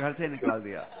पिल्ले को घर से निकाल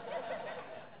दिया।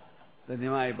 तो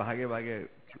निमाई भागे भागे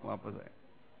वापस आए।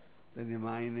 तो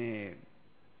निमाई ने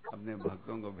अपने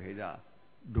भक्तों को भेजा,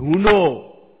 ढूंढो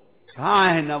कहाँ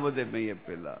है नवद्वीप में ये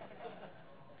पिल्ला।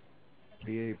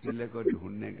 ये पिल्ले को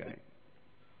ढूंढने गए।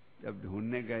 जब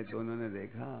ढूंढने गए तो उन्होंने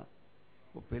देखा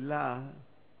वो पिल्ला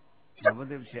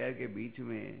नवद्वीप शहर के बीच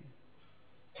में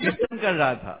कीर्तन कर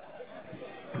रहा था,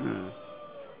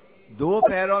 दो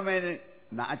पैरों में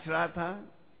नाच रहा था,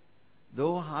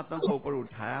 दो हाथों को ऊपर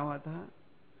उठाया हुआ था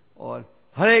और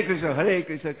हरे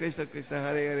कृष्ण कृष्ण कृष्ण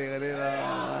हरे हरे हरे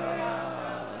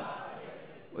राम।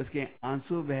 उसके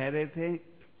आंसू बह रहे थे,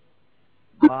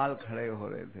 बाल खड़े हो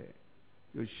रहे थे,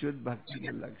 जो शुद्ध भक्ति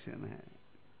के लक्षण है।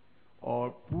 और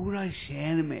पूरे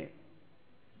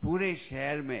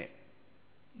शहर में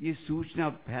ये सूचना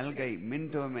फैल गई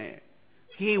मिनटों में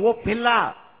कि वो पिल्ला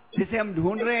जिसे हम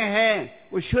ढूंढ रहे हैं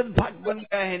वो शुद्ध भक्त बन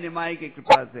गया है निमाई की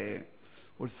कृपा से।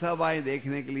 और सब आए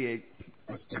देखने के लिए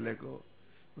उस पिल्ले को।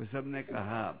 वो सब ने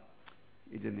कहा,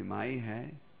 ये जो निमाई है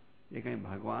ये कहीं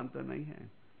भगवान तो नहीं है,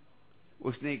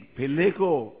 उसने एक पिल्ले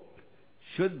को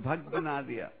शुद्ध भक्त बना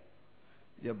दिया।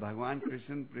 जब भगवान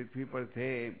कृष्ण पृथ्वी पर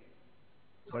थे,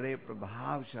 बड़े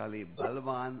प्रभावशाली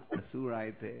बलवान असुर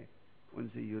आए थे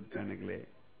उनसे युद्ध करने के लिए,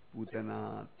 पूतना,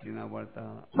 तृणावर्ता,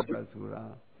 अकासुरा,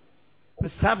 तो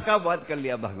सबका वध कर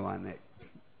लिया भगवान ने।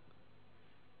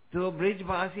 तो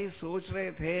ब्रिजवासी सोच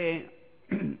रहे थे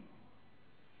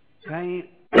कहीं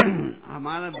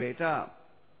हमारा बेटा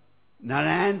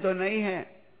नारायण तो नहीं है,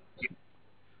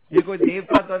 ये कोई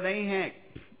देवता तो नहीं है,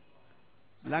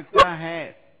 लगता है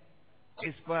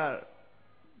इस पर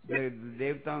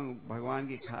देवता भगवान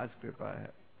की खास कृपा है।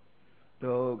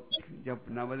 तो जब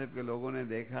नवद्वीप के लोगों ने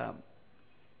देखा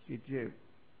कि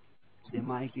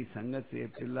निमाई की संगत से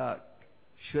पिल्ला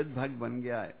शुद्ध भक्त बन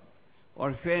गया है,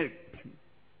 और फिर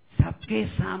सबके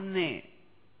सामने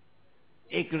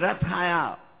एक रथ आया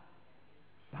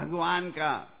भगवान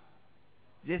का,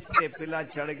 जिस पे पिल्ला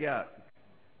चढ़ गया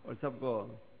और सबको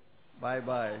बाय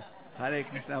बाय हरे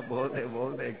कृष्णा बोलते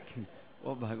बोलते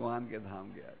वो भगवान के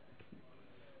धाम गया।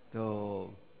 तो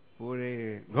पूरे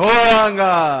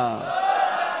गौरांगा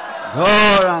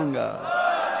गौरांगा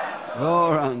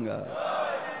गौरांगा।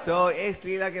 तो इस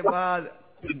लीला के बाद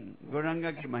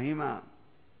गौरांगा की महिमा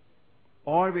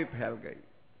और भी फैल गई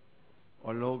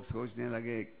और लोग सोचने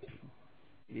लगे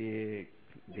ये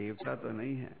देवता तो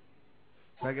नहीं है।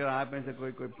 तो अगर आप में से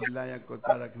कोई पिल्ला या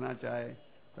कुत्ता रखना चाहे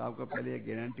तो आपको पहले ये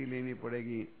गारंटी लेनी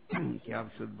पड़ेगी कि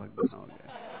आप शुद्ध भक्त बनाओगे।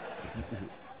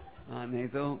 हाँ, नहीं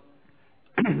तो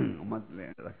मत ले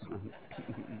रखना।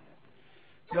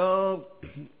 तो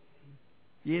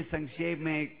ये संक्षेप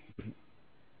में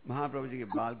महाप्रभु जी के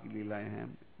बाल की लीलाएं हैं।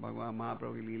 भगवान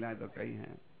महाप्रभु की लीलाएं तो कई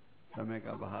हैं, समय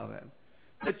का भाव है।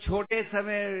 तो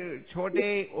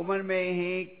छोटे उम्र में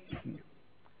ही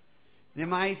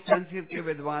निमाई संस्कृत के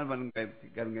विद्वान बन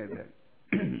गए थे।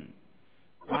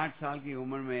 8 साल की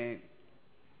उम्र में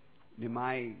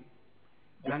निमाई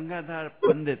गंगाधर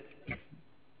पंडित,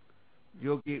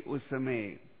 जो कि उस समय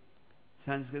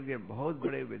संस्कृत के बहुत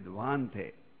बड़े विद्वान थे,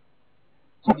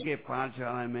 उनके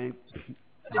पाठशाला में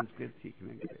संस्कृत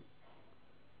सीखने गए।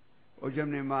 और जब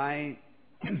निमाई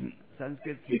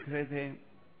संस्कृत सीख रहे थे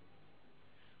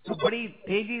तो बड़ी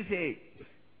तेजी से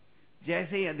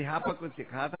जैसे ही अध्यापक को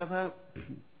सिखाता था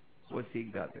वो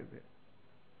सीख जाते थे,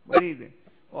 बड़ी।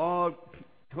 और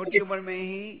छोटी उम्र में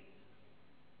ही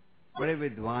बड़े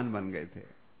विद्वान बन गए थे,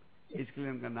 इसके लिए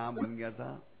उनका नाम बन गया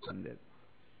था पंडित।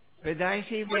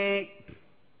 पैदाइशी में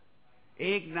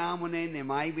एक नाम उन्हें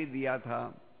निमाई भी दिया था,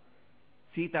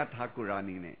 सीता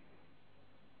ठाकुरानी ने।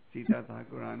 सीता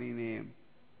ठाकुरानी ने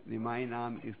निमाई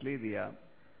नाम इसलिए दिया,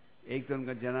 एक तो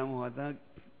उनका जन्म हुआ था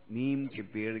नीम के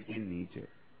पेड़ के नीचे,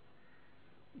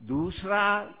 दूसरा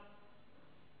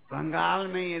बंगाल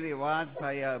में ये रिवाज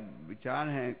था या विचार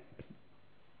है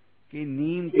कि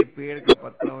नीम के पेड़ का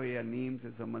पत्ता हो या नीम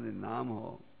से संबंधित नाम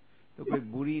हो तो कोई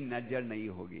बुरी नजर नहीं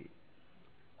होगी।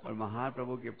 और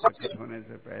महाप्रभु के प्रकट होने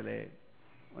से पहले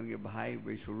उनके भाई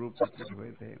विश्वरूप प्रकट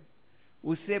हुए थे,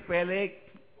 उससे पहले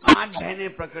 8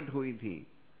 बहनें प्रकट हुई थी,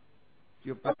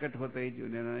 जो प्रकट होते ही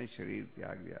जिन्होंने शरीर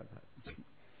त्याग दिया था।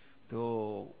 तो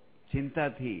चिंता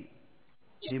थी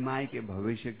निमाई के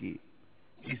भविष्य की,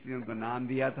 इसलिए उनको नाम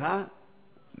दिया था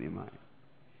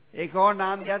निमाई। एक और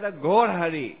नाम दिया था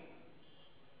गौरहरि।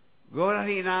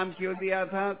 गौरहरि नाम क्यों दिया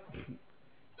था?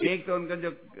 एक तो उनका जो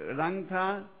रंग था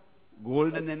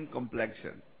गोल्डन इन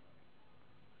कॉम्प्लेक्शन,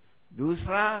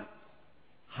 दूसरा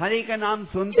हरि का नाम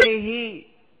सुनते ही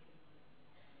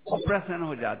वो प्रसन्न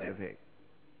हो जाते थे,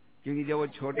 क्योंकि जब वो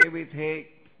छोटे भी थे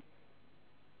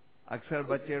अक्सर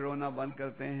बच्चे रोना बंद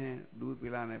करते हैं दूध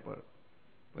पिलाने पर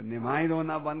निमाई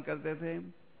रोना बंद करते थे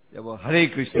जब वो हरे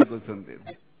कृष्ण को सुनते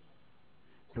थे।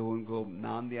 तो उनको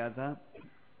नाम दिया था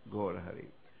गौरहरि।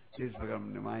 इस प्रकार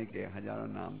निमाई के हजारों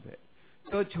नाम थे।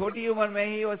 तो छोटी उम्र में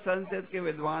ही वो संस्कृत के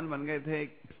विद्वान बन गए थे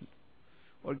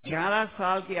और 11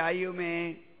 साल की आयु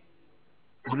में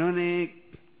उन्होंने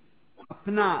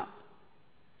अपना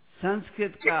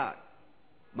संस्कृत का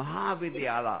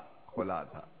महाविद्यालय खोला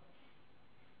था।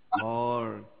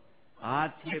 और आज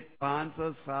से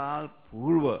 500 साल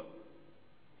पूर्व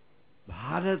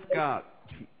भारत का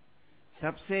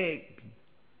सबसे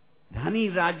धनी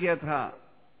राज्य था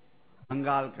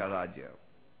बंगाल का राज्य,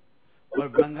 और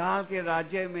बंगाल के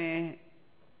राज्य में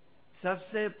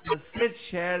सबसे प्रसिद्ध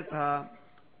शहर था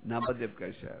नवद्वीप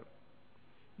का शहर।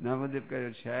 नवद्वीप का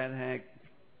जो शहर है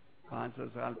 500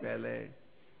 साल पहले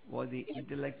वो the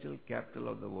intellectual capital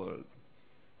of the world,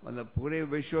 मतलब पूरे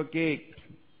विश्व के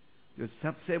जो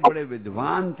सबसे बड़े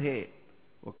विद्वान थे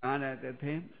वो कहाँ रहते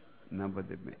थे?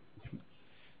 नवद्वीप में।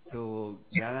 तो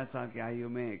 11 साल की आयु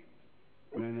में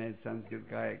उन्होंने संस्कृत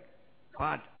का एक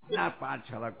अपना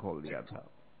पाठशाला खोल दिया था।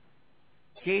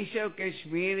 केशव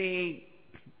कश्मीरी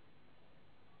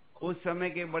उस समय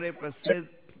के बड़े प्रसिद्ध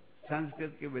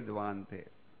संस्कृत के विद्वान थे।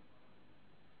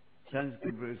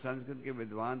 संस्कृत के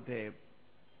विद्वान थे।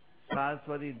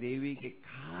 सरस्वती देवी के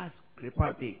खास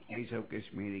कृपा थी केशव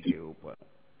कश्मीरी के ऊपर,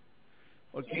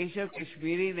 और केशव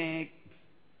कश्मीरी ने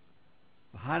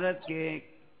भारत के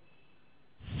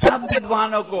सब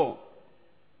विद्वानों को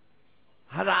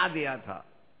हरा दिया था।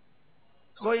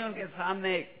 कोई उनके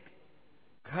सामने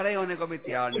खड़े होने को भी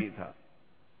तैयार नहीं था।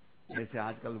 जैसे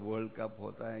आजकल वर्ल्ड कप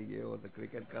होता है, ये होता,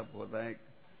 क्रिकेट कप होता है,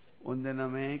 उन दिनों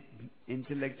में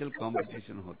इंटेलेक्चुअल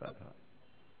कंपटीशन होता था,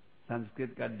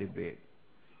 संस्कृत का डिबेट,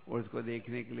 और उसको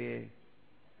देखने के लिए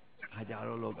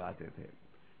हजारों लोग आते थे।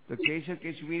 तो केशव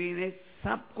कश्मीरी ने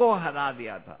सबको हरा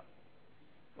दिया था,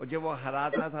 और जब वो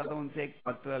हराता था तो उनसे एक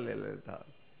पत्र ले लेता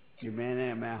कि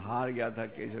मैं हार गया था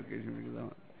केशव कश्मीरी।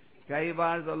 कई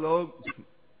बार तो लोग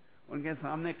उनके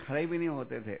सामने खड़े भी नहीं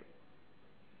होते थे,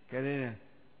 कह रहे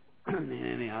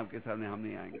नहीं आपके सामने हम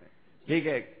नहीं आएंगे, ठीक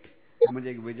है तो मुझे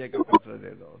एक विजय का पत्र दे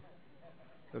दो।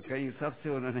 तो कई सबसे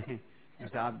उन्होंने,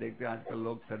 जैसे आप देखते हैं आजकल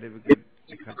लोग सर्टिफिकेट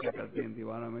इकट्ठा करते हैं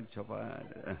दीवारों में छुपाया।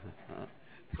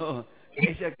 तो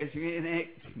केशव कश्मीरी ने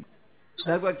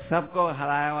लगभग सबको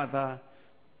हराया हुआ था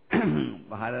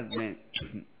भारत में।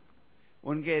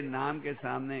 उनके नाम के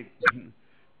सामने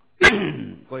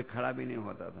कोई खड़ा भी नहीं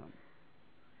होता था।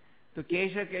 तो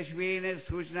केशव कश्मीरी ने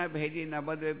सूचना भेजी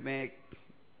नवद्वीप में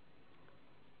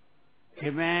कि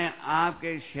मैं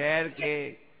आपके शहर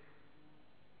के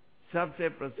सबसे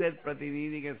प्रसिद्ध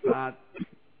प्रतिनिधि के साथ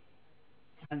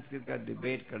संस्कृत का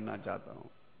डिबेट करना चाहता हूं।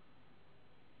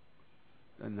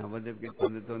 तो नवद्वीप के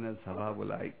पंडितों ने सभा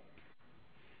बुलाई,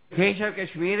 केशव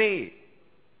कश्मीरी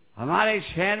हमारे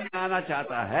शहर में आना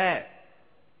चाहता है।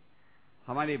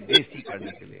 हमारी बेइज्जती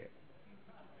करने के लिए।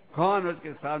 कौन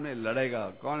उसके सामने लड़ेगा,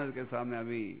 कौन उसके सामने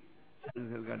अभी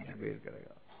संसद का डिबेट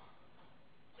करेगा।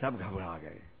 सब घबरा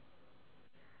गए,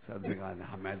 सब ने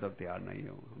कहा मैं तो तैयार नहीं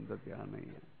हूं, हम तो तैयार नहीं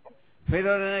है। फिर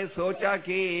उन्होंने सोचा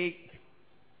कि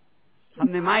हम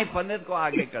निमाई पंडित को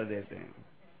आगे कर देते हैं,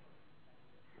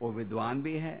 वो विद्वान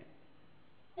भी है,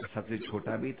 सबसे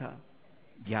छोटा भी था,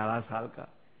 11 साल का।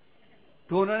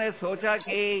 तो उन्होंने सोचा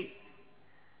कि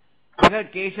अगर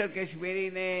केशव कश्मीरी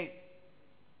ने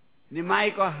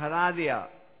निमाई को हरा दिया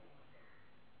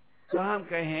तो हम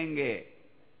कहेंगे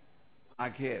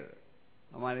आखिर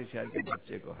हमारे शहर के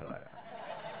बच्चे को हराया,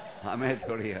 हमें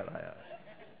थोड़ी हराया।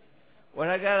 और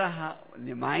अगर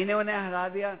निमाई ने उन्हें हरा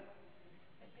दिया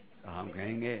तो हम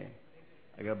कहेंगे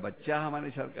अगर बच्चा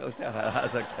हमारे शहर का उसे हरा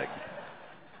सकता है,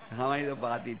 हमारी तो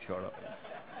बात ही छोड़ो।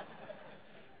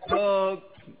 तो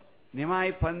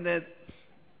निमाई पंडित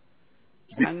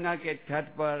गंगा के तट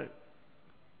पर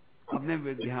अपने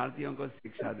विद्यार्थियों को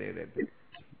शिक्षा दे रहे थे,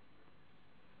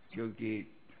 क्योंकि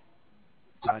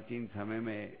प्राचीन समय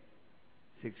में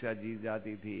शिक्षा दी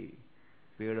जाती थी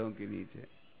पेड़ों के नीचे,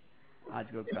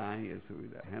 आजकल कहाँ है ये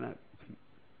सुविधा, है ना।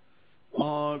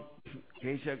 और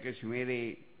केशव कश्मीरी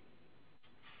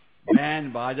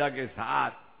बैंड बाजा के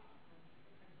साथ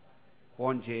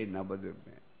पहुंचे नवद्वीप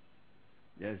में।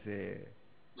 जैसे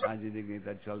राजनीतिक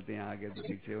नेता चलते हैं आगे तो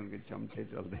पीछे उनके चमचे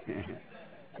चलते हैं,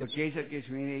 तो केशव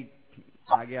कश्मीरी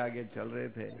आगे आगे चल रहे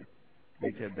थे,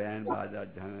 पीछे बैंड बाजा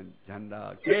झंडा,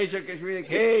 केशव कश्मीरी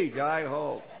की जय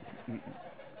हो।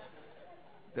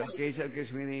 तो केशव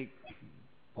कश्मीरी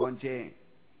पहुंचे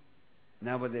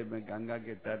नवद्वीप में गंगा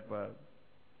के तट पर।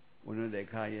 उन्होंने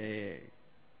देखा ये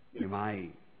निमाई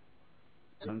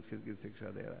संस्कृत की शिक्षा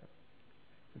दे रहा है।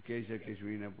 तो केशव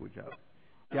कश्मीरी ने पूछा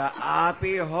क्या आप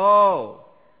ही हो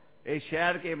इस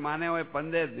शहर के माने हुए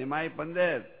पंडित निमाई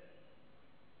पंडित?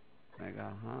 मैं कहा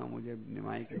हाँ, मुझे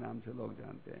निमाई के नाम से लोग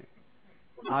जानते हैं,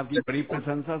 आपकी बड़ी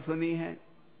प्रशंसा सुनी है।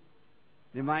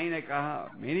 निमाई ने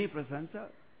कहा मेरी प्रशंसा?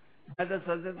 मैं तो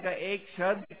संस्कृत का एक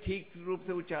शब्द ठीक रूप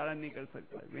से उच्चारण नहीं कर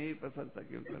सकता, मेरी प्रशंसा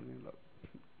क्यों करने लोग?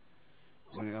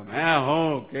 उन्होंने कहा मैं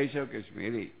हूं केशव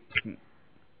कश्मीरी।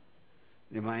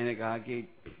 निमाई ने कहा कि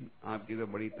आपकी तो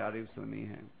बड़ी तारीफ सुनी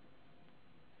है।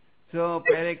 तो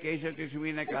पहले केशव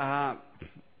कश्मीरी ने कहा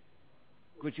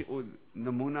कुछ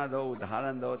नमूना दो,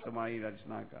 उदाहरण दो तुम्हारी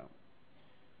रचना का।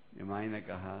 निमाई ने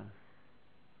कहा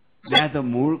मैं तो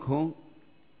मूर्ख हूं,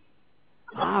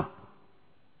 आप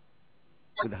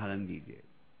उदाहरण दीजिए।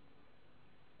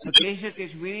 तो केशव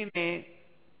कश्मीरी ने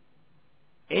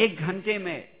 1 घंटे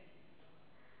में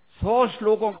 100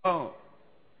 श्लोकों का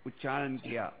उच्चारण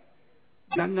किया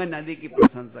गंगा नदी की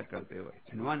प्रशंसा करते हुए,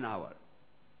 इन 1 आवर,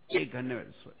 1 घंटे में।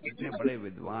 इतने बड़े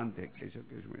विद्वान थे केशव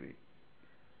कश्मीरी।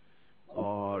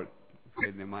 और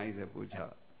फिर निमाई से पूछा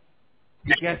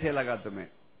कैसे लगा तुम्हें?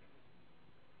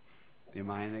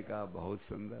 निमाई ने कहा बहुत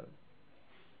सुंदर,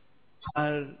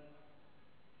 पर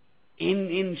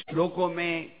इन श्लोकों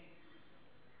में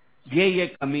ये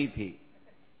कमी थी।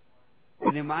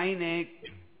 निमाई ने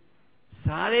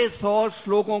सारे 100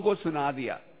 श्लोकों को सुना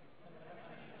दिया,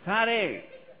 सारे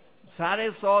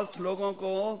 100 श्लोकों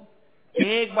को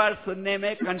एक बार सुनने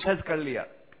में कंठस्थ कर लिया।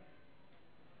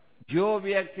 जो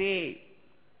व्यक्ति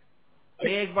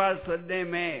एक बार सुनने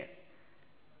में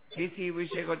किसी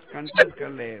विषय को कंठस्थ कर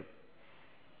ले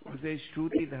उसे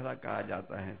श्रुति धरा कहा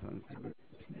जाता है संस्कृत में।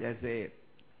 जैसे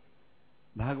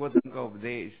भागवतम का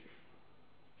उपदेश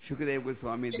सुखदेव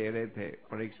गोस्वामी दे रहे थे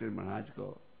परीक्षित महाराज को,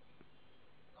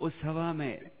 उस सभा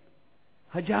में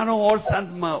हजारों और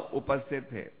संत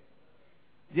उपस्थित थे,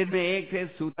 जिनमें एक थे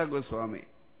सूत गोस्वामी।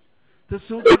 तो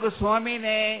सूत गोस्वामी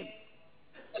ने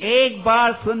एक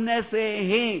बार सुनने से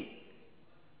ही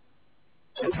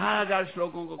 18,000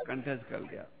 श्लोकों को कंठस्थ कर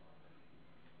लिया।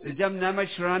 तो जब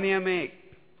नमश्रानिया में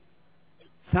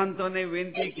संतों ने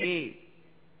विनती की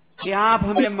कि आप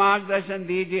हमें मार्गदर्शन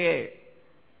दीजिए,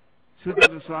 सूत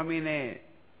गोस्वामी ने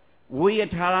वही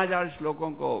 18,000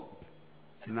 श्लोकों को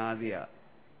सुना दिया,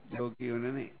 जो कि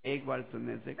उन्होंने एक बार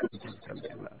सुनने से कंठस्थ कर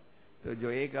लिया। तो जो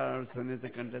एक बार सुनने से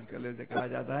कंठस्थ कर लेते कहा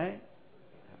जाता है।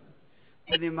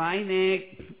 तो निमाई ने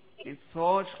इन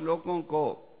 100 श्लोकों को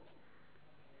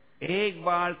एक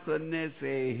बार सुनने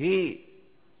से ही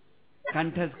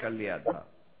कंठस्थ कर लिया था।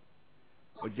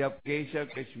 और जब केशव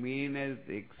कश्मीरी ने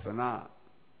सुना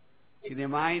कि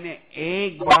निमाई ने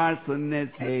एक बार सुनने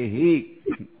से ही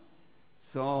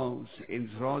इन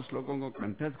 100 श्लोकों को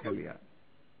कंठस्थ कर लिया,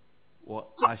 वो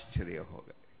आश्चर्य हो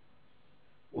गए।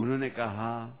 उन्होंने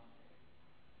कहा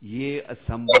ये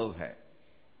असंभव है,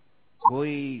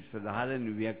 कोई साधारण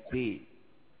व्यक्ति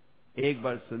एक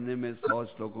बार सुनने में 100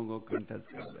 श्लोकों को कंठस्थ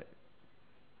कर ले।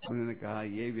 उन्होंने कहा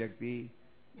ये व्यक्ति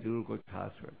गुरु को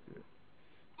खास रखते हुए।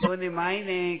 तो निमाई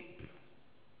ने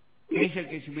केशव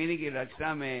कश्मीरी की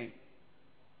रचना में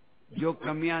जो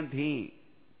कमियां थी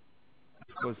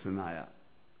उसको सुनाया,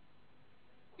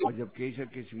 और जब केशव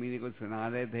कश्मीरी को सुना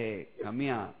रहे थे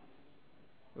कमियां,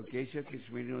 तो केशव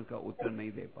कश्मीरी उसका उत्तर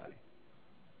नहीं दे पाए।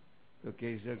 तो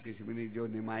केशव कश्मीरी जो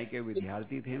निमाई के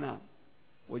विद्यार्थी थे ना,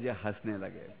 वो जो हंसने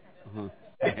लगे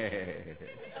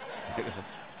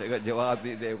देखो जवाब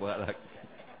नहीं दे पा रहा।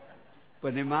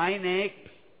 पर निमाई ने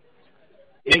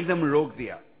एकदम रोक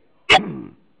दिया,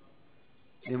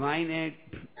 निमाई ने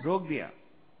रोक दिया।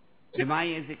 निमाई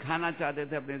ये सिखाना चाहते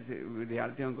थे अपने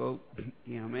विद्यार्थियों को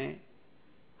कि हमें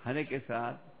हर एक के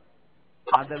साथ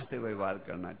आदर से व्यवहार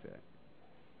करना चाहिए।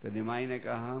 तो निमाई ने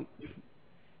कहा,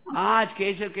 आज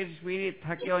केशव कश्मीरी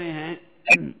थके हुए हैं,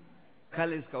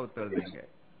 कल इसका उत्तर देंगे।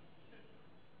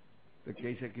 तो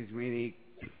केशव कश्मीरी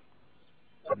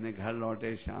अपने घर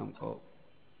लौटे शाम को,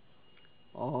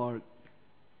 और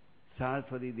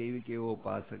सरस्वती देवी के वो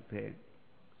उपासक थे,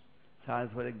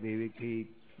 सरस्वती देवी की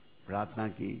प्रार्थना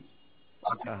की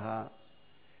और कहा,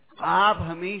 आप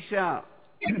हमेशा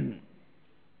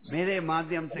मेरे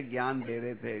माध्यम से ज्ञान दे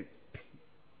रहे थे,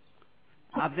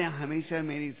 आपने हमेशा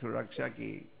मेरी सुरक्षा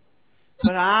की,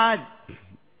 पर आज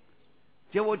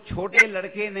जब वो छोटे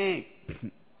लड़के ने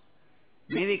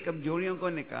मेरी कमजोरियों को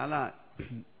निकाला,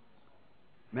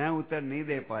 मैं उत्तर नहीं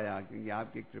दे पाया क्योंकि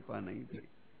आपकी कृपा नहीं थी।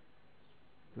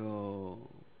 तो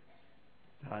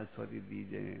सरस्वती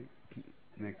दीदी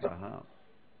ने कहा,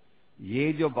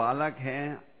 ये जो बालक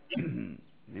है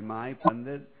निमाई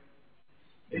पंडित,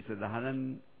 ये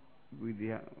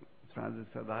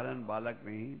साधारण बालक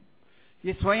नहीं,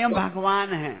 ये स्वयं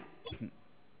भगवान है,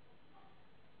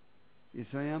 ये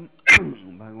स्वयं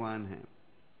भगवान है।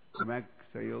 तो मैं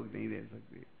सहयोग नहीं दे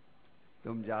सकती,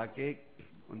 तुम जाके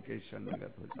उनके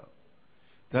शरणगत हो जाओ।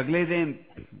 तो अगले दिन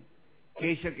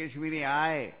केशव कश्मीरी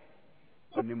आए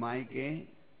और निमाई के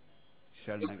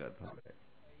शरणगत हो गए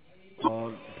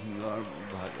और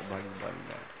भगवान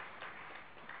गए।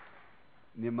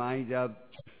 निमाई जब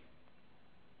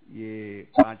ये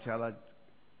पाठशाला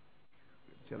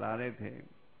चला रहे थे,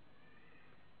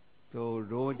 तो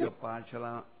रोज जब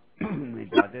पाठशाला में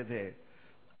जाते थे,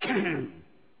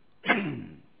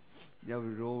 जब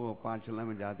रोज पाठशाला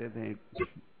में जाते थे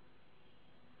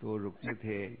तो रुकते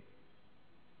थे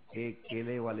एक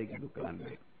केले वाले की दुकान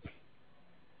में।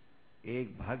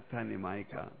 एक भक्त था निमाई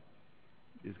का,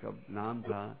 जिसका नाम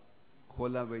था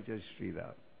खोला बेचर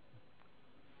श्रीराम।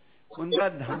 उनका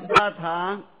धंधा था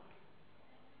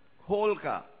खोल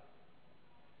का,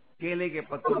 केले के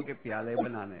पत्तों के प्याले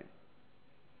बनाने,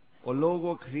 और लोग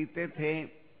वो खरीदते थे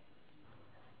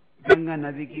गंगा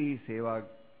नदी की सेवा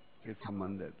के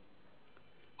संबंधित।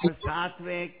 और साथ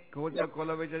में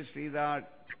खोला बेचर श्रीराम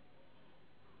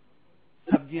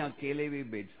सब्जियां, केले भी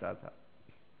बेचता था।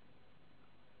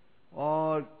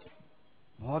 और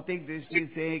भौतिक दृष्टि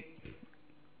से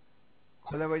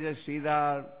खोला बेचर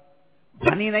श्रीराम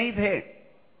धनी नहीं थे,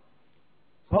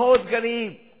 बहुत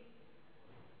गरीब।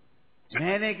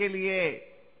 रहने के लिए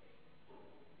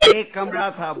एक कमरा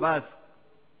था बस,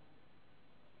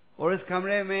 और इस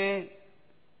कमरे में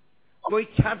कोई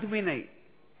छत भी नहीं।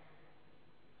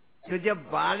 तो जब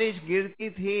बारिश गिरती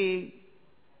थी,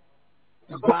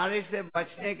 तो बारिश से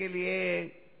बचने के लिए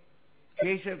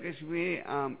केशव कश्मीरी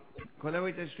खोला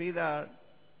बेचर श्रीराम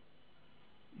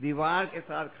दीवार के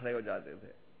साथ खड़े हो जाते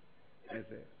थे,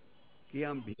 ऐसे कि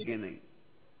हम भीगे नहीं।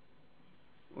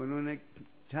 उन्होंने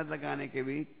छत लगाने के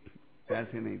भी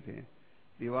पैसे नहीं थे,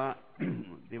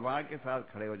 दीवार के साथ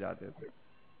खड़े हो जाते थे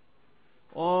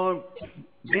और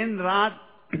दिन रात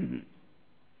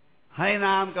हरे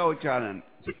नाम का उच्चारण।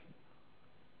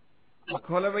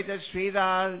 खोला बेचर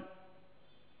श्रीराम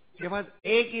के पास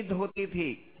एक ही धोती थी,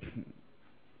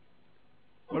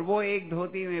 और वो एक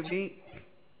धोती में भी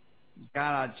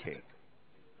 11 छेद,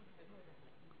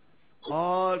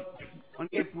 और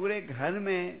उनके पूरे घर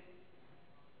में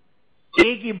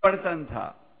एक ही बर्तन था।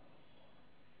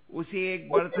 उसी एक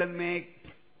बर्तन में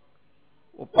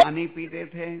वो पानी पीते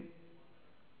थे,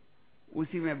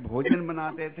 उसी में भोजन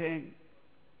बनाते थे,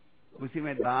 उसी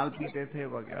में दाल पीते थे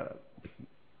वगैरह।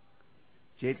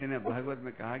 चैतन्य भागवत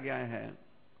में कहा गया है,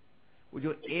 वो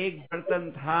जो एक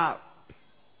बर्तन था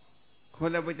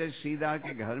खोला बेचर श्रीराम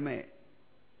के घर में,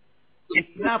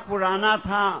 इतना पुराना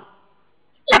था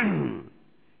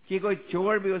कि कोई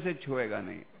चोर भी उसे छुएगा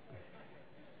नहीं।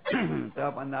 तो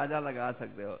आप अंदाजा लगा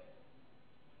सकते हो,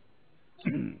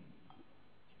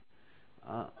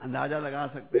 अंदाजा लगा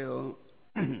सकते हो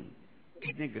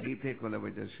कितने गरीब थे खोला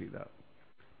बेचर श्रीराम।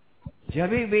 जब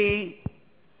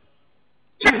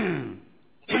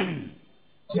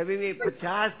भी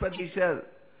 50%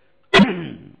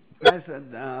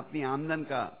 अपनी आमदन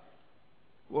का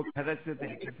वो खर्चते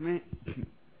थे किसमें?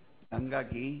 गंगा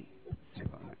की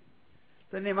सेवा में।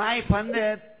 तो निमाई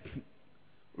पंडित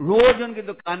रोज उनकी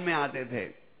दुकान में आते थे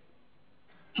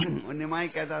और निमाई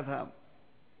कहता था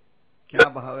क्या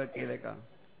भाव है केले का?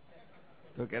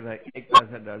 तो कहता है 1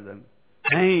 पैसा दर्जन।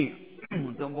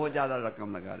 नहीं, तुम बहुत ज्यादा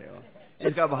रकम लगा रहे हो,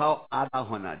 इसका भाव आधा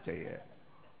होना चाहिए।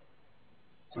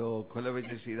 तो खुले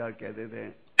विजय श्रीधर कहते थे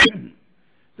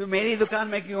तो मेरी दुकान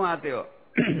में क्यों आते हो?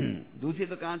 दूसरी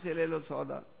दुकान से ले लो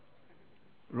सौदा,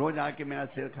 रोज आके मेरा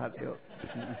सिर खाते हो।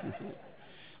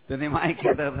 तो निमाई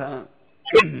कहता था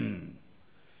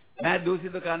मैं दूसरी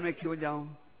दुकान में क्यों जाऊं,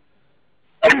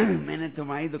 मैंने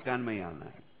तुम्हारी दुकान में ही आना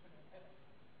है,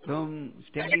 तुम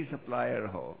स्टेडी सप्लायर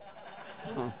हो।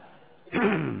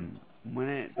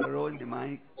 मैंने तो रोज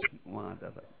निमाई वहां आता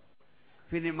था।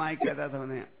 फिर निमाई कहता था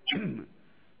उन्हें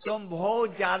तुम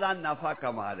बहुत ज्यादा नफा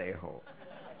कमा रहे हो,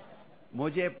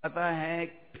 मुझे पता है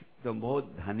तुम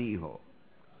बहुत धनी हो।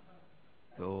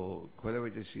 तो खोले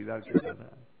विजय श्रीधर कहता था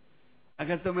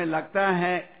अगर तुम्हें लगता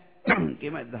है कि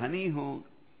मैं धनी हूं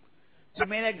तो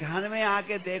मेरे घर में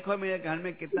आके देखो, मेरे घर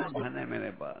में कितना धन है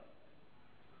मेरे पास।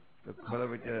 तो खोले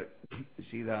विजय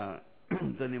श्रीधर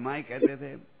तो निमाई कहते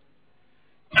थे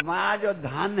तुम्हारा जो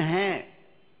धन है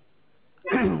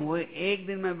वो एक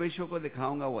दिन मैं विश्व को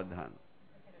दिखाऊंगा वो धन।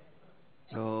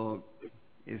 तो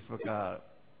इस प्रकार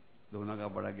दोनों का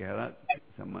बड़ा गहरा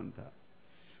संबंध था।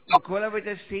 तो खोले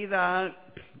विजय श्रीधर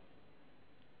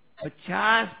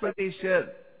 50%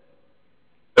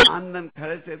 आमदन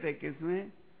खर्चते थे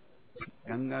किसमें?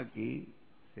 गंगा की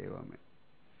सेवा में।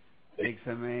 एक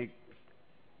समय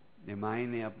निमाई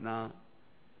ने अपना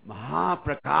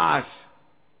महाप्रकाश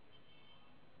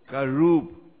का रूप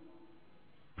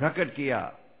प्रकट किया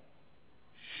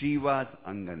श्रीवास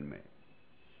अंगन में।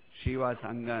 श्रीवास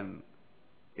अंगन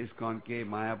इस्कॉन के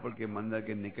मायापुर के मंदिर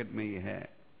के निकट में ही है,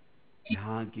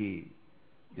 जहां की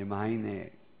निमाई ने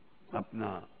अपना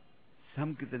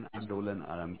संकीर्तन आंदोलन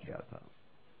आरंभ किया था।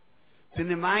 तो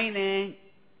निमाई ने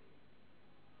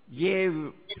ये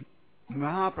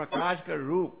महाप्रकाश का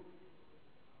रूप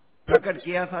प्रकट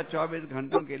किया था 24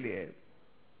 घंटों के लिए,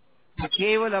 तो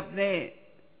केवल अपने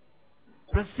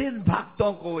प्रसिद्ध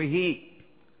भक्तों को ही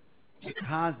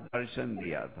खास दर्शन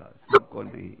दिया था, सबको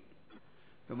नहीं।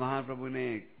 तो महाप्रभु ने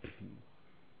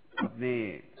अपने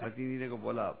प्रतिनिधि को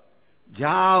बोला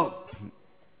जाओ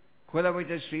खोले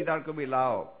विजय श्रीधर को भी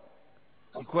लाओ।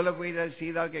 खोले विजय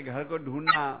श्रीधर के घर को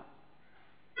ढूंढना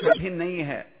कठिन नहीं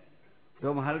है,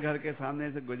 तुम हर घर के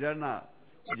सामने से गुजरना,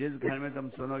 जिस घर में तुम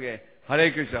सुनोगे हरे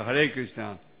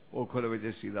कृष्णा वो खोले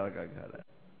विजय श्रीधर का घर है।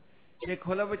 ये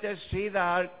खोले विजय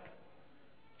श्रीधर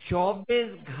 24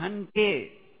 घंटे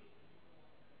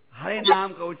हरे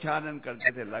नाम का उच्चारण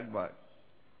करते थे। लगभग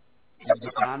जब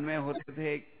दुकान में होते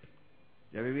थे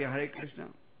जब भी हरे कृष्ण,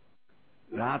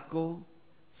 रात को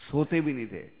सोते भी नहीं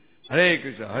थे, हरे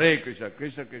कृष्ण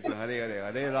कृष्ण कृष्ण हरे हरे,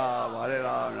 हरे राम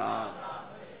राम।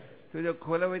 तो जो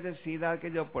खोले विजय श्रीधर के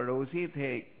जो पड़ोसी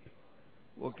थे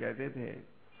वो कहते थे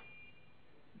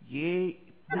ये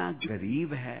इतना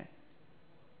गरीब है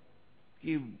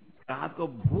कि रात को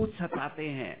भूत सताते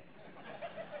हैं,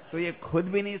 तो ये खुद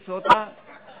भी नहीं सोता,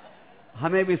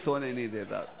 हमें भी सोने नहीं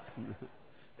देता।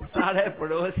 सारे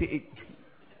पड़ोसी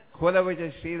खोले विजय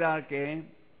श्रीधर के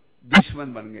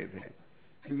दुश्मन बन गए थे,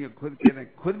 क्योंकि खुद कहते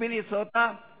खुद भी नहीं सोता,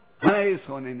 हमें भी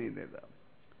सोने नहीं देता।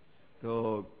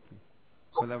 तो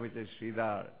खोले विजय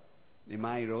श्रीधर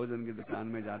निमाई रोज उनकी दुकान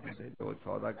में जाते थे, तो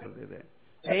सौदा करते थे।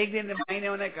 एक दिन निमाई ने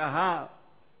उन्हें कहा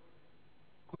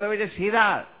खोले विजय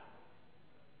श्रीधर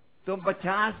तुम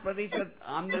 50%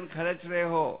 आमदन खर्च रहे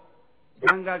हो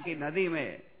गंगा की नदी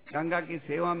में, गंगा की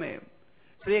सेवा में,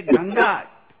 तो ये गंगा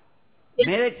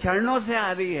मेरे चरणों से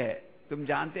आ रही है, तुम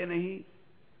जानते नहीं?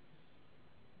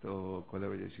 तो खोले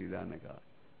विजय श्रीधर ने कहा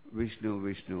विष्णु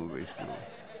विष्णु विष्णु,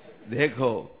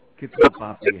 देखो कितना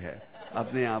पापी है,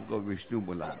 अपने आप को विष्णु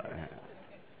बुला रहा है।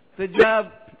 तो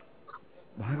जब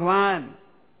भगवान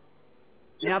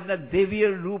ने अपना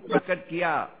दिव्य रूप प्रकट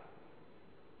किया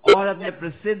और अपने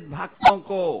प्रसिद्ध भक्तों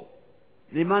को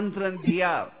निमंत्रण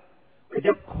दिया,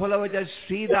 जब खोले विजय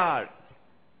श्रीधर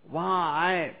वहां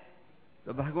आए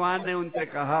तो भगवान ने उनसे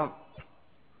कहा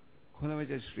खोले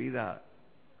विजय श्रीधर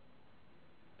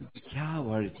तुझे क्या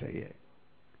वर चाहिए?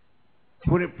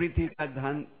 पूरे पृथ्वी का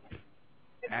धन,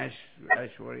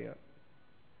 ऐश्वर्य।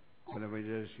 खोले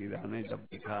विजय श्रीधर ने जब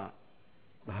देखा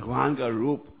भगवान का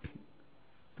रूप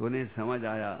तो उन्हें समझ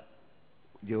आया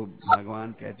जो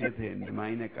भगवान कहते थे,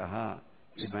 निमाई ने कहा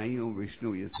कि मैं ही हूं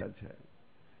विष्णु, ये सच है।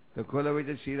 तो खोले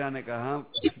विजय श्रीधर ने कहा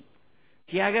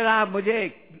कि अगर आप मुझे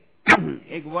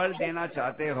एक वर देना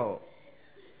चाहते हो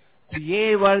तो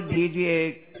ये वर दीजिए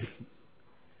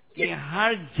कि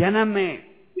हर जन्म में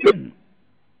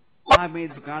आप मेरी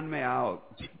दुकान में आओ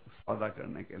सौदा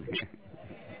करने के लिए,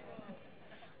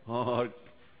 और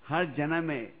हर जन्म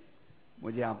में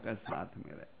मुझे आपका साथ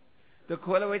मिले। तो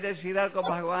खोल बेटे श्रीधर को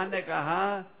भगवान ने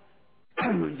कहा,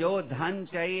 जो धन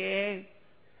चाहिए,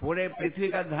 पूरे पृथ्वी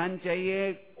का धन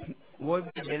चाहिए, वो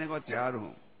भी देने को तैयार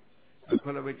हूं। तो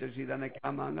खोल बेटे श्रीधर ने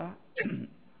क्या मांगा?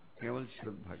 केवल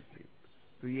शुद्ध भक्ति।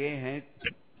 तो ये है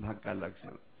भक्त का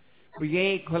लक्षण। तो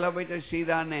ये खोला बेटे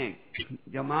श्रीधर ने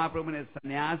जब महाप्रभु ने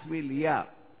संन्यास भी लिया,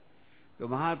 तो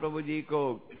महाप्रभु जी को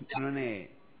उन्होंने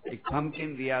एक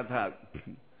पंपकिन दिया था,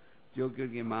 जो कि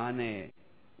उनकी माँ ने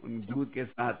उन दूध के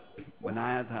साथ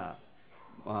बनाया था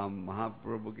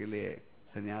महाप्रभु के लिए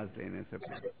संन्यास लेने से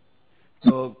पहले।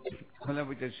 तो खोला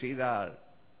बेटे श्रीधर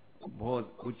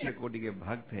बहुत उच्च कोटि के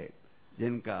भक्त थे,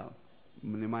 जिनका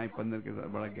निमाई पंडित के साथ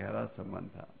बड़ा गहरा संबंध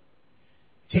था।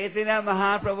 चैतन्य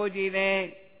महाप्रभु जी ने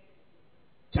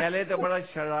पहले तो बड़ा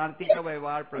शरारती का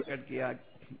व्यवहार प्रकट किया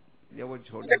जब वो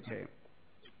छोटे थे,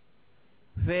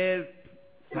 फिर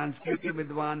संस्कृत के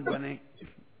विद्वान बने,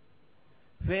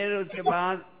 फिर उसके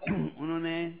बाद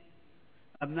उन्होंने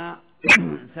अपना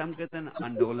संकीर्तन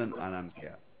आंदोलन आरंभ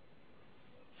किया।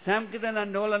 संकीर्तन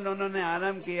आंदोलन उन्होंने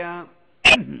आरंभ किया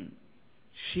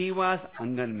श्रीवास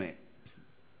आंगन में।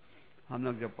 हम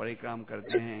लोग जब परिक्रमा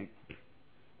करते हैं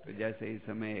तो जैसे इस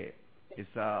समय इस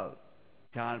साल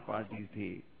 4 पार्टी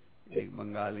थी, एक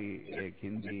बंगाली, एक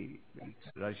हिंदी,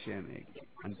 एक रशियन,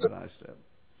 एक अंतर्राष्ट्रीय,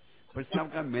 पर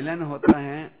सबका मिलन होता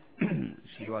है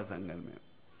शिवा संगम में।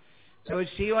 तो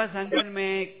शिवा संगम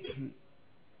में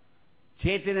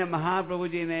चैतन्य महाप्रभु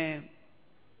जी ने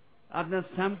अपना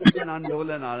संकीर्तन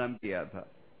आंदोलन आरंभ किया था,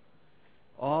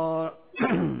 और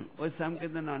उस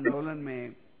संकीर्तन आंदोलन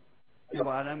में जब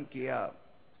आरंभ किया,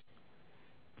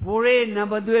 पूरे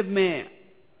नवद्वीप में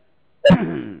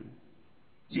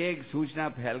ये एक सूचना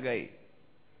फैल गई,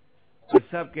 तो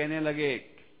सब कहने लगे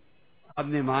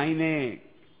अब निमाई ने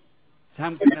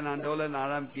संकीर्तन आंदोलन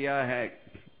आरंभ किया है।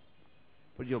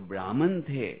 पर जो ब्राह्मण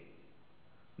थे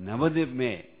नवद्वीप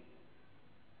में,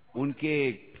 उनके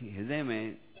हृदय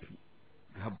में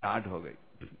घबराहट हो गई।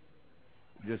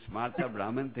 जो स्मार्ता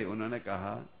ब्राह्मण थे उन्होंने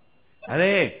कहा,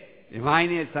 अरे निमाई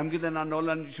ने संकीर्तन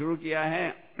आंदोलन शुरू किया है,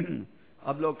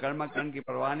 अब लोग कर्म की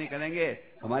परवाह नहीं करेंगे,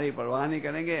 हमारी परवाह नहीं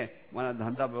करेंगे, हमारा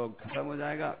धंधा खत्म हो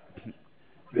जाएगा।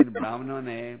 फिर ब्राह्मणों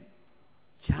ने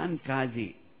चांद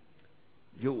काजी,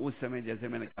 जो उस समय जैसे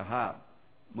मैंने कहा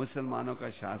मुसलमानों का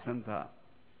शासन था,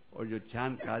 और जो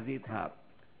चांद काजी था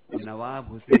वो नवाब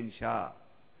हुसैन शाह,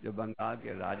 जो बंगाल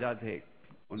के राजा थे,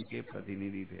 उनके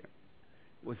प्रतिनिधि थे।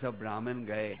 वो सब ब्राह्मण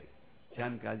गए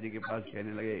चांद काजी के पास,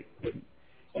 कहने लगे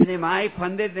निमाई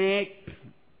पंडित ने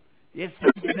ये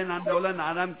संकीर्तन आंदोलन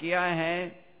आरंभ किया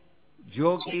है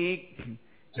जो कि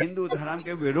हिंदू धर्म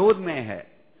के विरोध में है,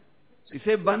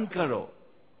 इसे बंद करो।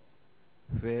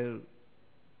 फिर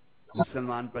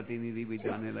मुसलमान प्रतिनिधि भी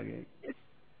जाने लगे।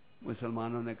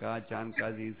 मुसलमानों ने कहा चांद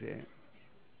काजी से,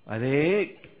 अरे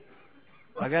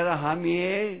अगर हम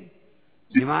ये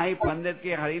निमाई पंडित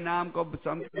के हरि नाम को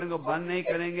संकीर्तन को बंद नहीं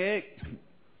करेंगे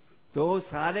तो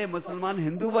सारे मुसलमान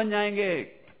हिंदू बन जाएंगे,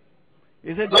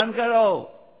 इसे बंद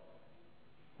करो।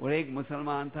 और एक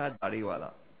मुसलमान था दाढ़ी वाला,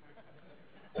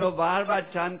 तो बार बार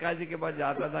चांद काजी के पास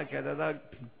जाता था, कहता था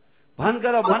बंद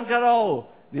करो बंद करो,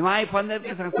 निमाई पंडित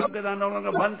के संकीर्तन आंदोलन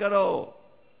को बंद करो।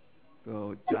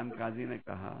 तो चांद काजी ने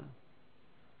कहा,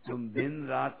 तुम दिन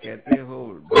रात कहते हो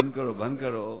बंद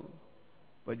करो,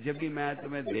 पर जब भी मैं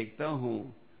तुम्हें देखता हूँ,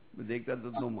 मैं देखता तो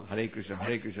तुम हरे कृष्ण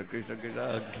कृष्ण कृष्ण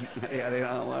हरे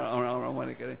राम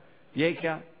राम करे। ये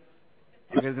क्या?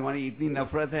 अगर तुम्हारी इतनी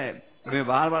नफरत है, तुम्हें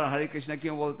बार बार हरे कृष्ण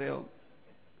क्यों बोलते हो?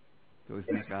 तो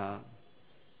उसने कहा,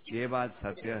 ये बात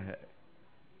सत्य है,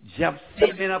 जब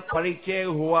से मेरा परिचय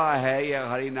हुआ है यह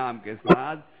हरि नाम के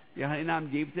साथ, यह हरि नाम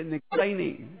जीभ से निकलता ही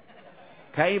नहीं।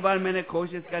 कई बार मैंने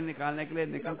कोशिश कर निकालने के लिए,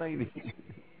 निकलता ही नहीं।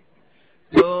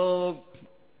 तो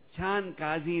चांद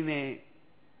काजी ने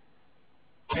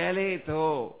पहले तो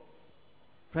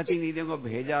प्रतिनिधियों को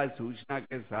भेजा सूचना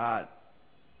के साथ,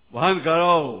 बंद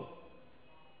करो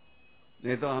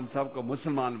नहीं तो हम सबको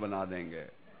मुसलमान बना देंगे।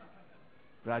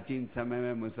 प्राचीन समय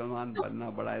में मुसलमान बनना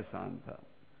बड़ा आसान था।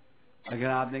 अगर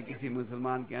आपने किसी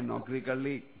मुसलमान के यहाँ नौकरी कर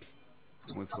ली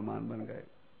तो मुसलमान बन गए।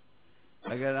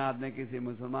 अगर आपने किसी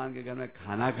मुसलमान के घर में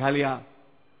खाना खा लिया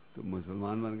तो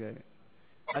मुसलमान बन गए।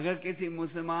 अगर किसी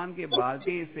मुसलमान की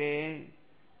बाल्टी से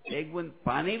एक बूंद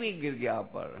पानी भी गिर गया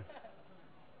पर,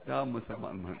 तब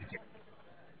मुसलमान बन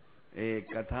गए।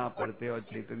 एक कथा पढ़ते हो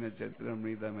चैतन्य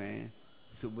चरितामृत में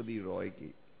सुबुद्धि रॉय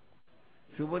की।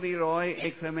 सुबुद्धि रॉय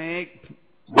एक समय एक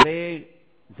बड़े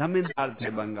जमींदार थे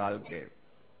बंगाल के।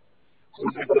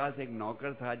 उनके पास एक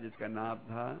नौकर था जिसका नाम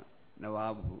था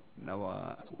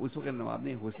उस वक्त नवाब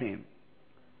नहीं, हुसैन।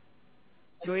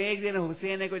 तो एक दिन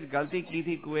हुसैन ने कुछ गलती की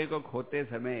थी कुएं को खोदते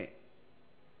समय।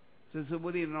 तो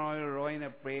सुबुदी रॉय ने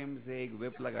प्रेम से एक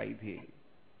विप लगाई थी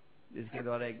जिसके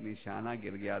द्वारा एक निशाना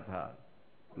गिर गया था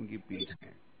उनकी पीठ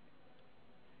में।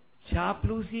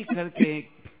 चापलूसी करके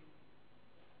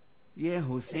ये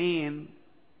हुसैन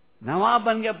नवाब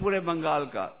बन गया पूरे बंगाल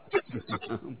का।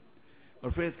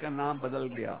 और फिर इसका नाम बदल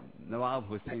गया नवाब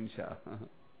हुसैन शाह।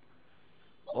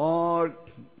 और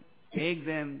एक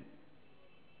दिन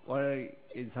और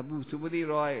सुबुदी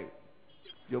रॉय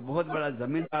जो बहुत बड़ा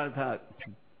जमींदार था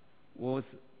वो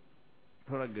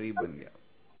थोड़ा गरीब बन गया।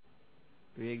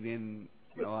 तो एक दिन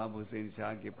नवाब हुसैन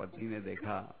शाह की पत्नी ने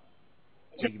देखा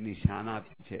एक निशाना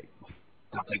पीछे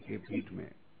पति के पीठ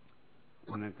में।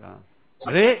 उन्होंने कहा,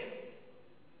 अरे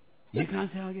ये कहां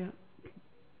से आ गया?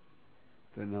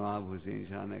 तो नवाब हुसैन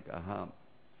शाह ने कहा,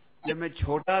 जब मैं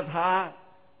छोटा था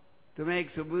तो मैं एक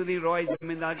सुबुदी रॉय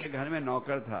जमींदार के घर में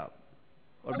नौकर था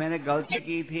और मैंने गलती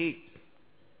की थी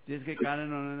जिसके कारण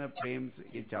उन्होंने प्रेम से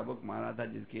ये चाबुक मारा था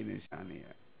जिसकी निशानी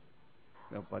है।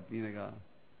 तो पत्नी ने कहा,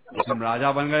 तुम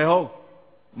राजा बन गए हो,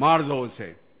 मार दो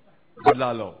उसे,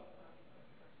 बदला लो।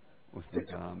 उसने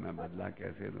कहा, मैं बदला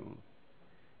कैसे लूं?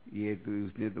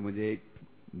 उसने तो मुझे एक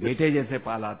बेटे जैसे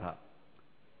पाला था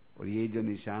और ये जो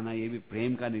निशाना ये भी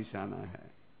प्रेम का निशाना है,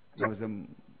 मैं उसे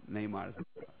नहीं मार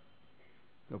सकता।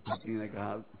 तो पत्नी ने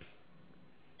कहा,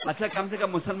 अच्छा कम से कम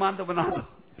मुसलमान तो बना दो।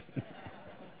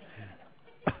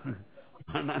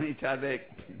 मारना नहीं चाहते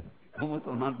तो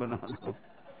मुसलमान बना दो।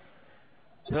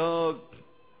 तो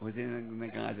मुझे ने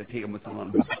कहा, अच्छा ठीक है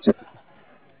मुसलमान बना दो।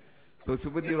 तो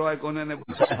सुबुदी रॉय को उन्होंने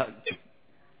बुलाया,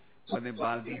 उन्होंने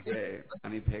बाल्टी से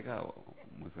पानी फेंका, वो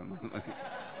मुसलमान बने।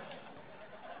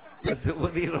 तो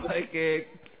सुबुदी रॉय के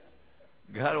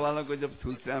घर वालों को जब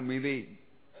सूचना मिली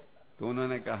तो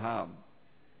उन्होंने कहा,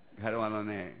 घर वालों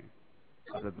ने,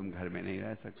 अब तो तुम घर में नहीं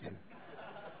रह सकते।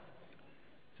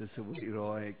 तो सुबुदी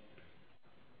रॉय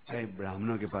कई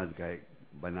ब्राह्मणों के पास गए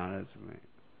बनारस में,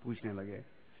 पूछने लगे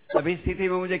अभी स्थिति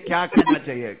में मुझे क्या करना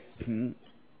चाहिए।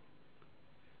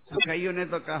 तो कईयों ने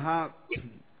तो कहा,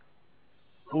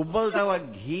 उबलता हुआ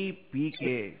घी पी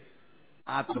के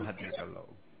आत्महत्या कर लो,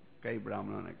 कई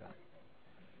ब्राह्मणों ने कहा।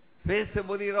 फिर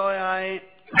सुबुदी रॉय आए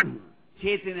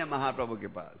चैतन्य महाप्रभु के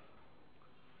पास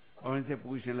और उनसे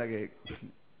पूछने लगे,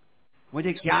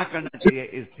 मुझे क्या करना चाहिए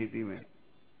इस स्थिति में?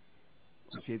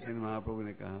 चैतन्य महाप्रभु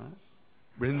ने कहा,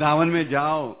 वृंदावन में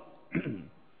जाओ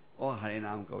और हरे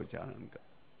नाम का उच्चारण कर।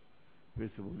 फिर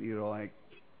सुबुदी रॉय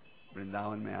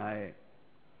वृंदावन में आए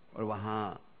और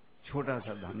वहां छोटा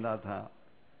सा धंधा था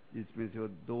जिसमें से वो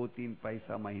 2-3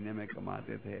 पैसा महीने में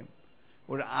कमाते थे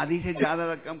और आधी से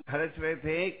ज्यादा रकम खर्च रहे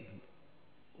थे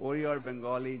ओरी और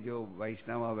बंगाली जो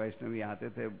वैष्णवी आते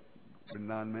थे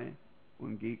वृंदावन में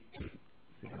उनकी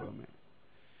सेवा में।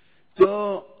 तो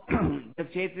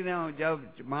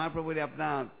जब महाप्रभु ने अपना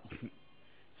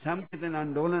संकीर्तन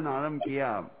आंदोलन आरंभ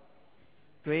किया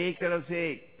तो एक तरफ से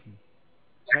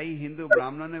कई हिंदू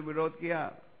ब्राह्मणों ने विरोध किया,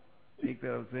 एक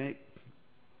तरफ से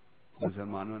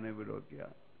मुसलमानों ने विरोध किया।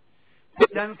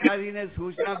 चंद्रकाजी ने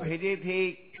सूचना भेजी थी,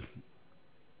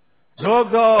 रोक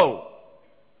दो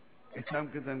इस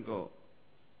संकीर्तन को।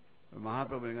 तो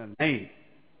महाप्रभु ने कहा नहीं,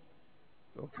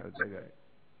 तो करते गए।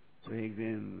 तो एक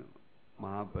दिन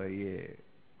वहां पर ये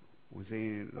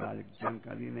हुसैन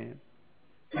चंद्रकाजी ने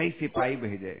कई सिपाही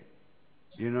भेजे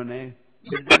जिन्होंने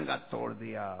मृदंगा तोड़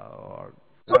दिया और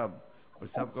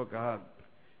सबको कहा,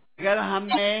 अगर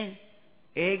हमने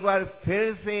एक बार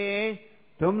फिर से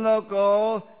तुम लोग को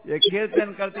ये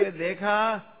कीर्तन करते हुए देखा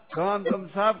तो हम तुम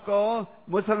सबको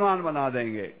मुसलमान बना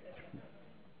देंगे।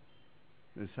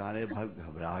 तो सारे भक्त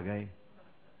घबरा गए,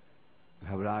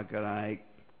 घबरा कर आए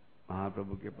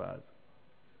महाप्रभु के पास।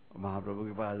 महाप्रभु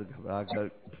के पास घबरा कर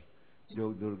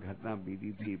जो दुर्घटना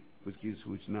बीती थी उसकी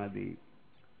सूचना दी।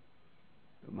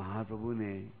 तो महाप्रभु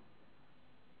ने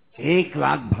 1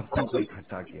 लाख भक्तों को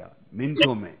इकट्ठा किया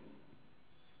मिनटों में।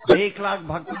 1 लाख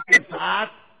भक्तों के साथ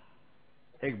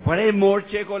एक बड़े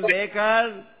मोर्चे को लेकर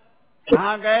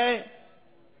कहां गए?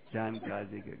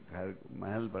 जानकाजी के घर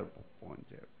महल पर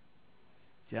पहुंचे।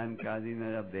 जानकाजी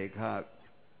ने जब देखा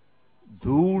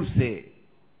दूर से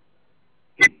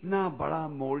इतना बड़ा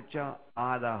मोर्चा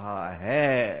आ रहा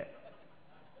है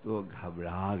तो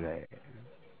घबरा गए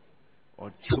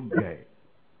और छुप गए।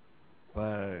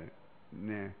 पर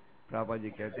प्रभा जी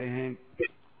कहते हैं,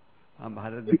 हम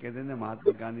भारत में कहते हैं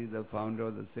Mahatma Gandhi the founder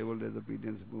of the civil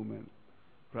disobedience movement.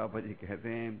 Prabha ji कहते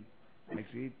हैं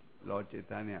एक्चुअली लॉर्ड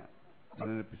चैतन्य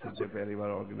उन्होंने सबसे पहली बार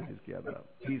ऑर्गेनाइज किया था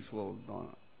पीसफुल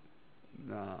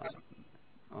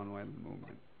नॉन वायलेंट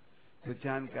मूवमेंट। तो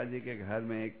चांदका जी के घर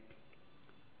में एक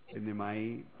निमाई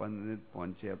पंडित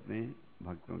पहुंचे अपने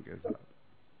भक्तों के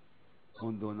साथ।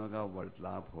 उन दोनों का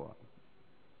वार्तालाप हुआ।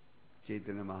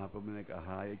 चैतन्य महाप्रभु ने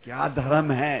कहा, ये क्या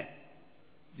धर्म है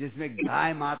जिसमें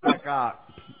गाय माता का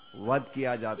वध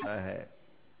किया जाता है?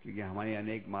 क्योंकि हमारी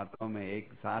अनेक माताओं में,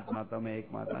 एक 7 माताओं में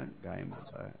एक माता गाय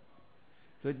माता है।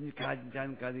 तो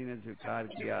चांदका जी ने स्वीकार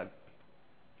किया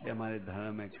कि हमारे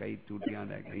धर्म में कई त्रुटियां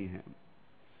रह गई हैं।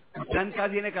 चांदका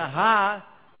जी ने कहा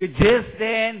कि जिस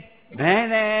दिन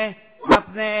मैंने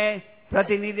अपने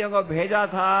प्रतिनिधियों को भेजा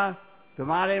था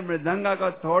तुम्हारे मृदंगा को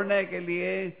तोड़ने के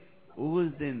लिए, उस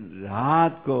दिन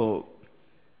रात को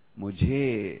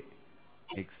मुझे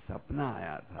एक सपना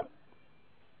आया था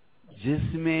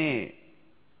जिसमें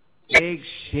एक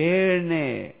शेर ने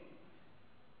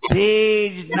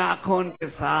तेज नाखून के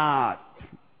साथ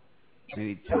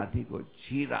मेरी छाती को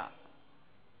चीरा।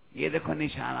 ये देखो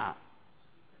निशाना।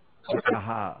 और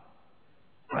कहा,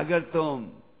 अगर तुम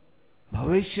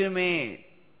भविष्य में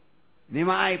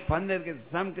निमाई पंडित के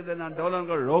संकीर्तन आंदोलन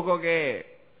को रोकोगे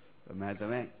तो मैं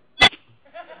तुम्हें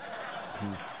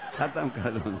खत्म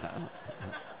कर दूंगा।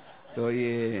 तो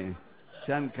ये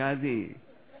चांदका जी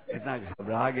इतना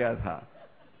घबरा गया था।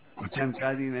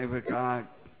 चांदका जी ने फिर कहा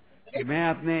कि मैं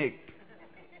अपने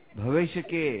भविष्य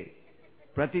के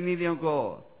प्रतिनिधियों को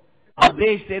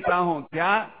आदेश देता हूं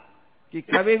क्या कि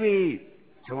कभी भी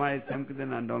तुम्हारे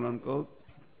संकीर्तन आंदोलन को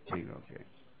नहीं रोके।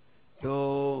 तो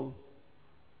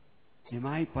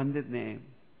निमाई पंडित ने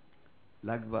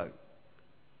लगभग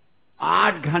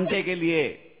 8 घंटे के लिए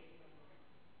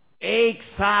एक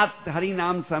साथ हरि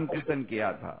नाम संकीर्तन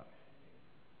किया था।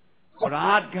 और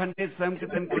 8 घंटे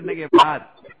संकीर्तन करने के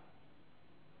बाद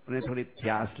उन्हें थोड़ी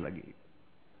प्यास लगी।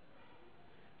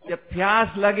 जब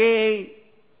प्यास लगी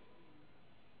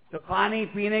तो पानी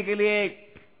पीने के लिए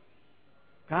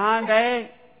कहां गए?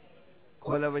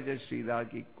 खोलवज श्रीधर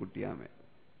की कुटिया में।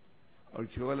 और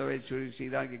खोलवज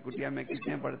श्रीधर की कुटिया में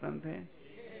कितने बर्तन थे?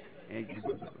 एक ही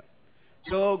बर्तन।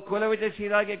 तो खोलवज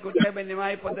श्रीधर के कुटिया में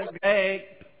निमाई पंडित गए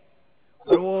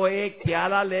और वो एक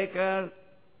प्याला लेकर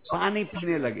पानी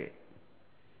पीने लगे।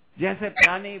 जैसे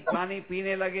पानी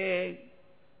पीने लगे,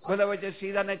 खोलवज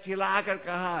श्रीधर ने चिल्लाकर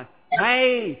कहा,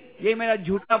 नहीं, ये मेरा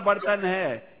झूठा बर्तन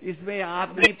है, इसमें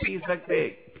आप नहीं पी सकते।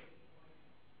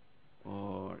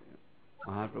 और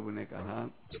महाप्रभु ने कहा,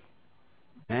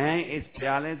 मैं इस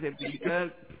प्याले से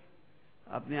पीकर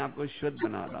अपने आप को शुद्ध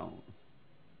बना रहा हूं।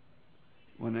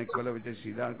 उन्हें खोलवज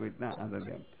श्रीधर को इतना आदर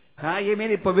दिया, हाँ, ये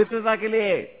मेरी पवित्रता के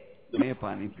लिए मैं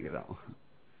पानी पी रहा हूं।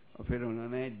 और फिर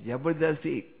उन्होंने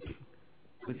जबरदस्ती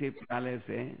उसी प्याले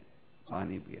से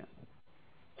पानी पिया।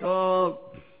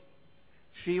 तो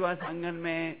श्रीवास आंगन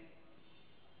में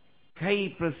कई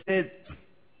प्रसिद्ध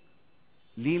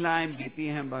लीलाएं बीती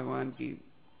हैं भगवान की।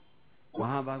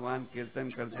 वहां भगवान कीर्तन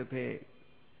करते थे।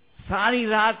 सारी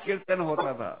रात कीर्तन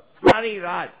होता था, सारी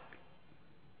रात।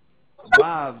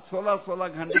 16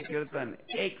 घंटे कीर्तन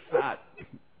एक साथ।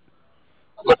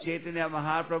 चैतन्य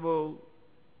महाप्रभु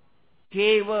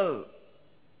केवल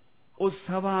उस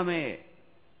सभा में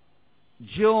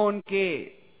जो उनके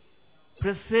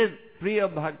प्रसिद्ध प्रिय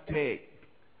भक्त थे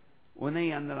उन्हें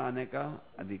ही अंदर आने का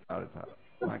अधिकार था,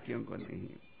 बाकियों को नहीं।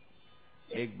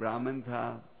 एक ब्राह्मण था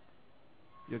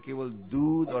जो केवल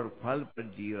दूध और फल पर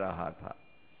जी रहा था।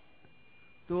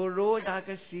 तो रोज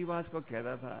आकर श्रीवास को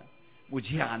कहता था,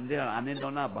 मुझे अंदर आने दो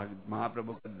ना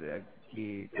महाप्रभु की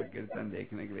कीर्तन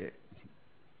देखने के लिए।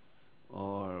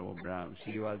 और वो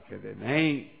श्रीवास कहते,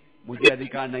 नहीं, मुझे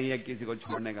अधिकार नहीं है किसी को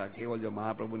छोड़ने का, केवल जो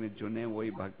महाप्रभु ने चुने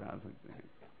वही भक्त आ सकते हैं।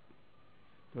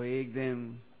 तो एक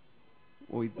दिन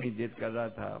वो इतनी जिद कर रहा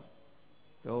था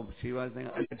तो श्रीवास ने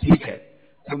कहा, ठीक है,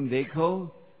 तुम देखो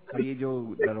तो ये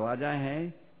जो दरवाजा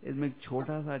है इसमें एक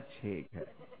छोटा सा छेद है,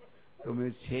 तुम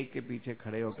इस छेद के पीछे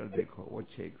खड़े होकर देखो वो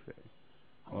छेद से।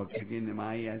 और क्योंकि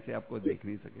निमाई ऐसे आपको देख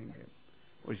नहीं सकेंगे।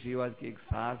 और श्रीवास की एक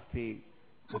सास थी,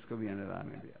 उसको भी अंदर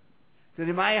आने दिया। तो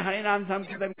निमाई हरि नाम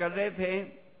संकीर्तन कर रहे थे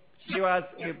श्रीवास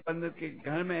के पंडित के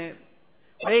घर में,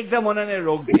 और एकदम उन्होंने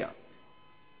रोक दिया।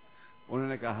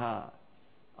 उन्होंने कहा,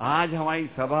 आज हमारी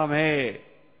सभा में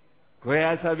कोई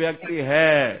ऐसा व्यक्ति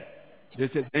है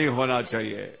जिसे नहीं होना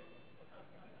चाहिए।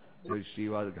 तो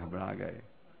श्रीवास घबरा गए।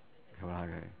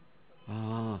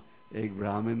 हाँ, एक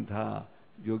ब्राह्मण था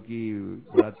जो कि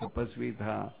बड़ा तपस्वी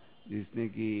था, जिसने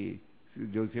कि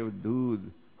जो सिर्फ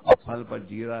दूध और फल पर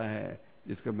जी रहा है,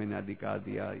 जिसको मैंने अधिकार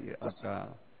दिया ये आपका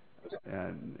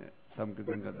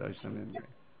संकीर्तन का दर्शन लेने।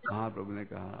 महाप्रभु ने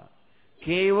कहा,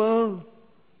 केवल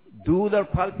दूध और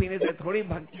फल पीने से थोड़ी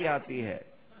भक्ति आती है,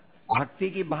 भक्ति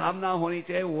की भावना होनी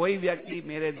चाहिए, वही व्यक्ति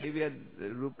मेरे दिव्य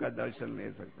रूप का दर्शन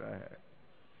ले सकता है।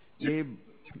 ये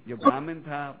जो ब्राह्मण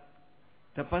था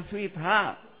तपस्वी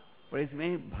था, पर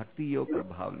इसमें भक्ति योग का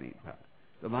भाव नहीं था।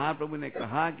 तो महाप्रभु ने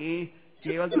कहा कि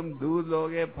केवल तुम दूध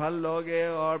लोगे, फल लोगे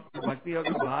और भक्ति योग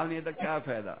का भाव नहीं है तो क्या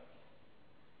फायदा।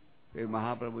 फिर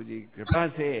महाप्रभु जी कृपा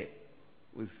से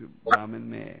उस ब्राह्मण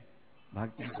में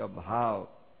भक्ति का भाव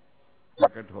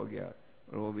प्रकट हो गया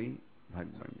और वो भी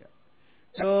भक्त बन गया।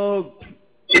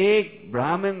 तो एक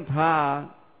ब्राह्मण था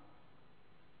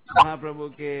महाप्रभु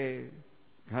के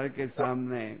घर के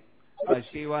सामने,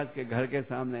 श्रीवास के घर के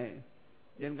सामने,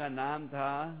 जिनका नाम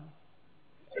था,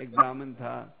 एक ब्राह्मण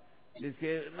था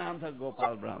जिसके नाम था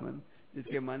गोपाल ब्राह्मण,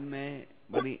 जिसके मन में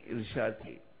बड़ी ईर्ष्या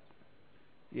थी।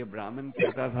 ये ब्राह्मण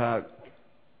कहता था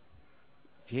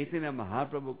चैतन्य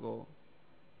महाप्रभु को,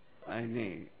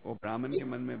 नहीं, वो ब्राह्मण के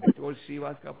मन में, वो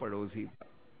श्रीवास का पड़ोसी था,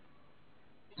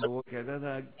 तो वो कहता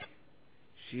था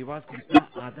श्रीवास को इतना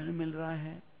आदर मिल रहा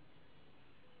है,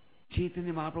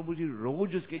 चैतन्य महाप्रभु जी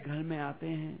रोज उसके घर में आते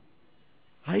हैं,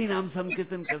 हरि नाम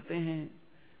संकीर्तन करते हैं,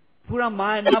 पूरा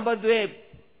महानवद्वीप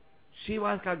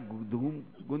श्रीवास का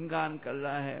गुणगान कर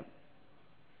रहा है।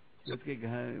 उसके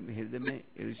घर हृदय में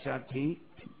ईर्ष्या थी,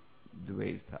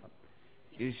 द्वेष था।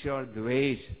 ईर्ष्या और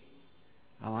द्वेष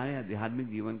हमारे आध्यात्मिक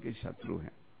जीवन के शत्रु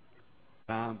हैं।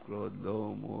 काम, क्रोध,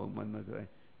 लोभ, मोह, मद,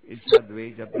 ईर्ष्या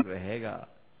द्वेष जब तक रहेगा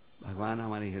भगवान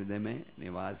हमारे हृदय में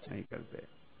निवास नहीं करते।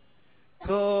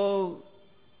 तो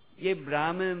ये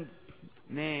ब्राह्मण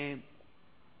ने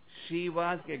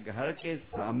श्रीवास के घर के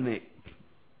सामने,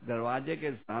 दरवाजे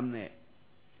के सामने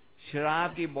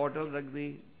शराब की बोतल रख दी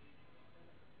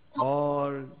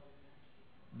और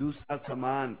दूसरा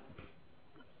सामान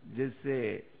जिससे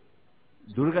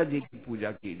दुर्गा जी की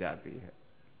पूजा की जाती है।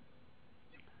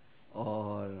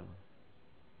 और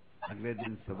अगले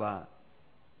दिन सुबह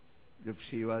जब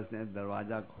श्रीवास ने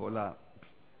दरवाजा खोला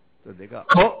तो देखा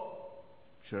ओ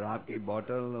शराब की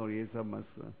बोतल और ये सब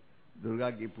मस्त दुर्गा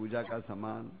की पूजा का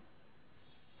सामान।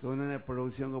 तो उन्होंने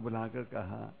पड़ोसियों को बुलाकर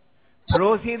कहा,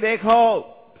 पड़ोसी देखो,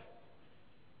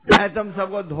 मैं तुम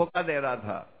सबको धोखा दे रहा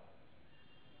था,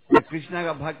 मैं कृष्णा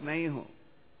का भक्त नहीं हूं,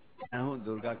 मैं हूं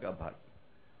दुर्गा का भक्त।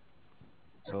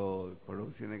 तो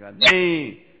पड़ोसी ने कहा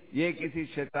नहीं, ये किसी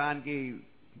शैतान की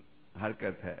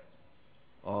हरकत है।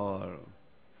 और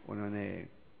उन्होंने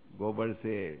गोबर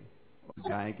से और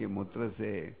गाय के मूत्र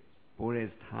से पूरे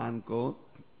स्थान को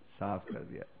साफ कर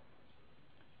दिया।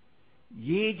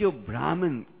 ये जो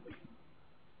ब्राह्मण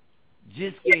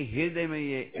जिसके हृदय में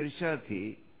ये ईर्ष्या थी,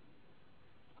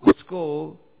 उसको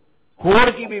कोढ़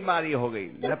की बीमारी हो गई,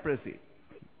 लेप्रेसी,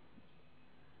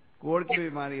 कोढ़ की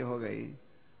बीमारी हो गई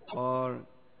और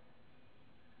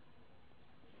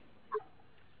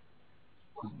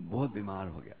बहुत बीमार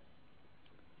हो गया।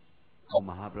 वो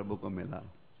महाप्रभु को मिला,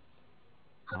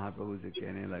 महाप्रभु से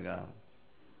कहने लगा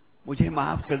मुझे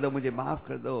माफ कर दो, मुझे माफ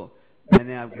कर दो,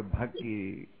 मैंने आपके भक्त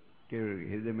के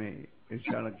हृदय में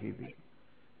ईर्ष्या रखी थी।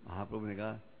 महाप्रभु ने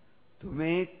कहा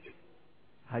तुम्हें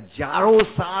हजारों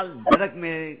साल नरक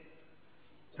में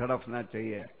तड़पना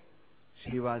चाहिए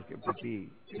श्रीवास के प्रति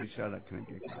ईर्ष्या रखने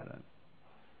के कारण।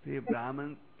 तो ये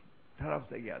ब्राह्मण तरफ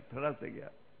से गया, तरफ से गया।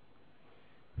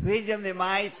 फिर जब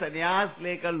निमाई संन्यास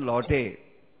लेकर लौटे,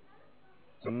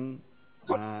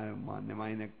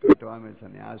 निमाई ने कटवा में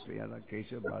संन्यास लिया था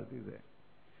केशव भारती से,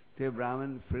 तो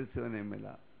ब्राह्मण फिर से उन्हें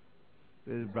मिला।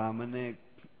 तो इस ब्राह्मण ने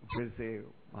फिर से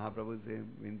महाप्रभु से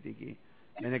विनती की,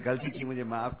 मैंने गलती की, मुझे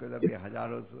माफ कर दो,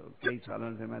 हजारों कई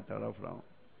सालों से मैं तड़प रहा हूं।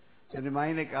 तो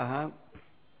निमाई ने कहा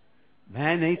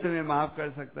मैं नहीं तुम्हें माफ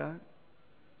कर सकता,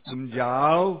 तुम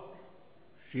जाओ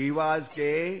श्रीवास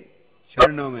के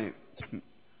चरणों में।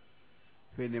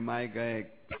 फिर निमाई गए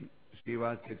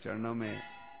श्रीवास के चरणों में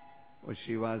और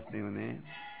श्रीवास ने उन्हें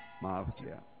माफ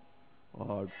किया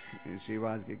और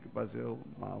श्रीवास की कृपा से वो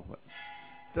माफ हुआ।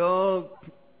 तो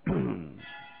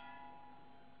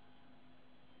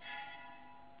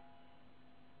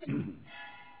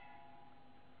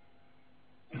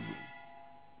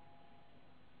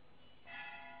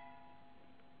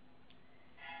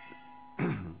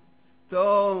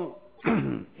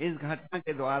इस घटना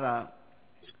के द्वारा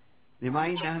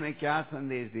निमाई ने हमें क्या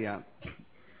संदेश दिया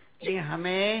कि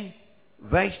हमें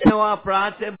वैष्णव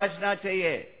अपराध से बचना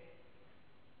चाहिए।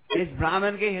 इस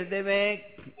ब्राह्मण के हृदय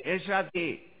में ईर्ष्या थी,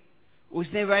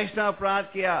 उसने वैष्णव अपराध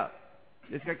किया,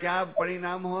 जिसका क्या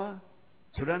परिणाम हुआ,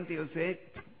 तुरंत ही उसे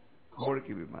कोढ़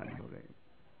की बीमारी हो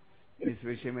गई। इस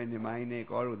विषय में निमाई ने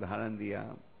एक और उदाहरण दिया।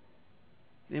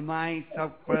 निमाई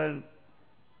सब पर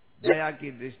दया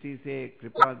की दृष्टि से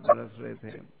कृपा बरस रहे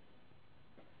थे,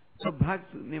 तो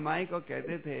भक्त निमाई को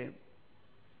कहते थे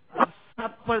आप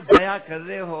सब पर दया कर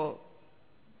रहे हो,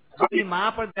 अपनी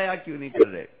मां पर दया क्यों नहीं कर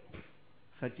रहे।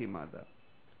 सच्ची माता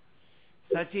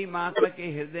सची माता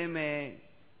के हृदय में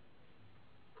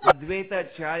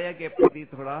अद्वैताचार्य के प्रति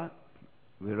थोड़ा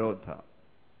विरोध था।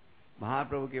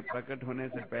 महाप्रभु के प्रकट होने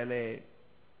से पहले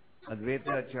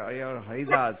अद्वैताचार्य और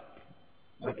हरिदास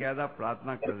बकायदा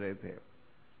प्रार्थना कर रहे थे।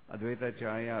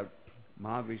 अद्वैताचार्य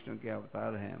महाविष्णु के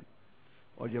अवतार हैं,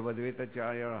 और जब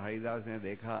अद्वैताचार्य और हरिदास ने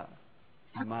देखा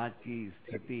समाज की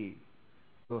स्थिति,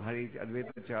 तो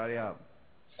अद्वैताचार्य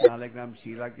शालिग्राम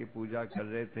शीला की पूजा कर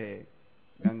रहे थे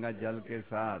गंगा जल के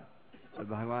साथ, और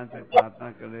भगवान से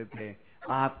प्रार्थना कर रहे थे,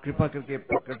 आप कृपा करके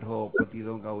प्रकट हो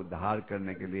पतितों का उद्धार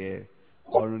करने के लिए।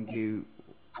 और उनकी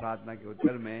प्रार्थना के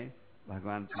उत्तर में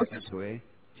भगवान प्रकट हुए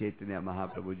चैतन्य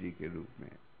महाप्रभु जी के रूप में।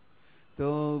 तो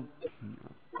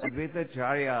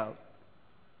अद्वैताचार्य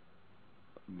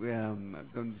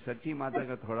तो सच्ची माता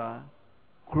का थोड़ा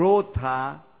क्रोध था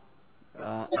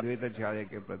अद्वैताचार्य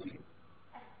के प्रति।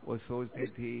 वो सोचती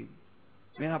थी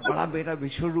मेरा बड़ा बेटा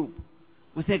विश्वरूप,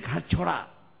 उसे घर छोड़ा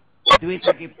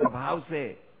अद्वैता के प्रभाव से,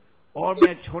 और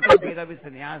मैं छोटा बेटा भी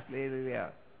संन्यास ले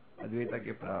लिया अद्वैता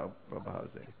के प्रभाव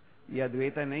से। ये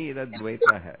अद्वैता नहीं, ये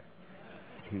द्वैता है।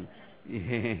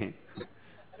 ये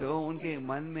तो उनके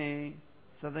मन में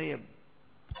सदैव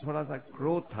थोड़ा सा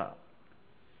क्रोध था।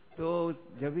 तो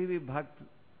जब भी भक्त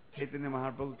चैतन्य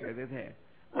महाप्रभु कहते थे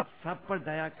आप सब पर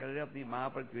दया कर रहे, अपनी माँ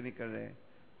पर क्यों नहीं कर रहे,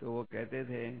 तो वो कहते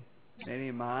थे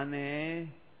मेरी माँ ने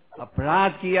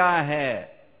अपराध किया है,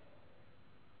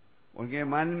 उनके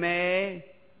मन में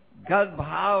गलत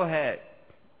भाव है।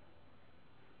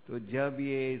 तो जब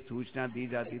ये सूचना दी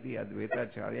जाती थी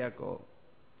अद्वैताचार्य को,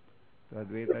 तो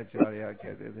अद्वैताचार्य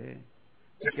कहते थे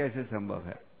कि कैसे संभव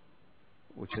है,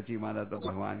 वो सच्ची माता तो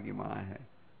भगवान की माँ है,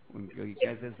 उनके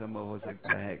कैसे संभव हो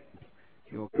सकता है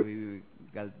कि वो कभी भी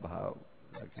गलत भाव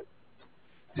रखे।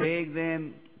 तो एक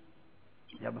दिन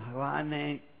जब भगवान ने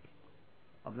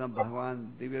अपना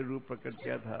दिव्य रूप प्रकट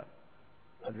किया था,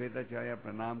 अद्वैताचार्य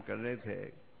प्रणाम कर रहे थे,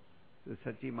 तो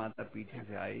सच्ची माता पीछे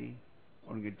से आई,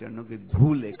 उनके चरणों की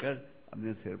धूल लेकर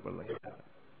अपने सिर पर लगाया।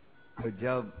 तो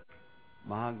जब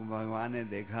भगवान ने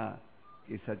देखा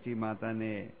कि सच्ची माता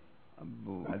ने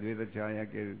अद्वैताचार्य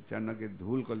के चरणों के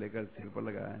धूल को लेकर सिर पर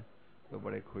लगाया, तो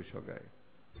बड़े खुश हो गए।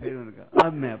 फिर उन्होंने कहा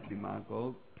अब मैं अपनी माँ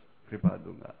को कृपा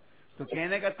दूंगा। तो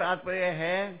कहने का तात्पर्य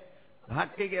है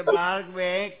भक्ति के मार्ग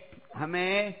में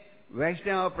हमें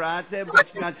वैष्णव अपराध से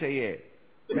बचना चाहिए।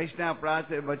 वैष्णव अपराध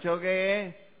से बचोगे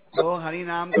तो हरि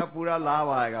नाम का पूरा लाभ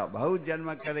आएगा। बहुत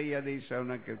जन्म करे यदि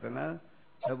श्रवण कीर्तन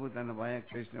सबू तन पाए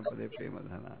कृष्ण पदे प्रेम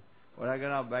धना। और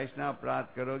अगर आप वैष्णव अपराध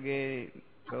करोगे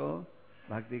तो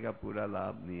भक्ति का पूरा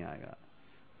लाभ नहीं आएगा।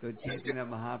 तो चैतन्य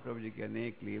महाप्रभु जी की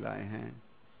अनेक लीलाएं हैं।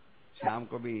 शाम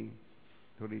को भी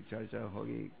थोड़ी चर्चा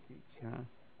होगी।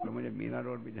 तो मुझे मीना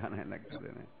रोड भी जाना है लगता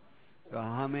देने। तो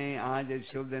हमें आज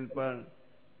इस शुभ दिन पर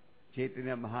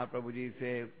चैतन्य महाप्रभु जी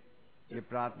से ये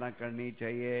प्रार्थना करनी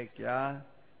चाहिए क्या,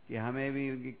 कि हमें भी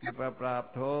उनकी कृपा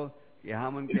प्राप्त हो, कि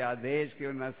हम उनके आदेश के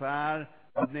अनुसार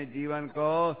अपने जीवन को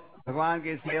भगवान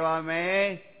की सेवा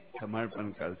में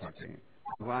समर्पण कर सकें।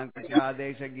 भगवान का क्या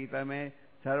आदेश है गीता में,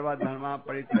 सर्वधर्मा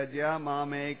परित्यज्य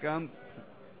माम एकम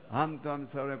हम त्वं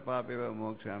सर्वे पापे व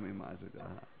मोक्षयामि मा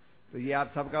शुचः। तो ये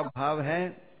आप सबका भाव है।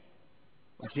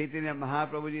 चैतन्य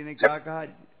महाप्रभु जी ने क्या कहा,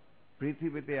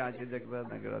 पृथ्वी पे आचे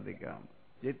जगत नगर अधिकाम,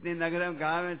 जितने नगर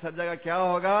गांव में सब जगह क्या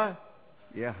होगा,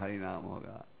 यह हरि नाम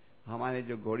होगा। हमारे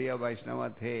जो गौड़िया वैष्णव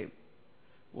थे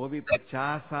वो भी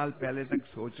 50 साल पहले तक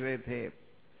सोच रहे थे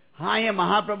हाँ ये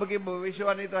महाप्रभु की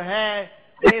भविष्यवाणी तो है,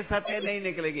 ये सत्य नहीं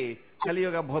निकलेगी,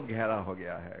 कलियुग का बहुत गहरा हो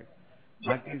गया है।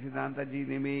 भक्ति सिद्धांत जी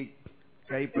ने भी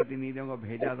कई प्रतिनिधियों को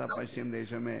भेजा था पश्चिम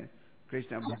देशों में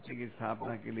कृष्ण भक्ति की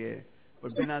स्थापना के लिए, और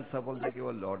बिना सफलता के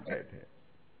वो लौट गए थे।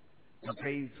 तो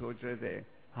कई सोच रहे थे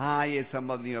हाँ ये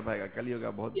संभव नहीं हो पाएगा, कलियुग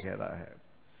का बहुत गहरा है।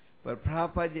 पर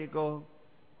प्रभुपाद जी को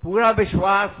पूरा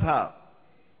विश्वास था,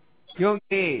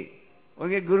 क्योंकि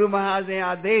उनके गुरु महाराज ने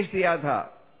आदेश दिया था।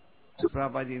 तो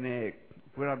प्रभुपाद जी ने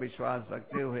पूरा विश्वास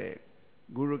रखते हुए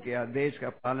गुरु के आदेश का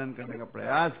पालन करने का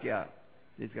प्रयास किया,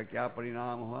 जिसका क्या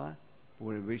परिणाम हुआ,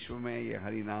 पूरे विश्व में ये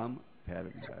हरि नाम फैल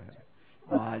गया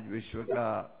है। आज विश्व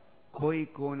का कोई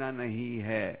कोना नहीं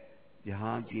है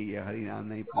जहाँ की ये हरि नाम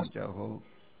नहीं पहुंचा हो,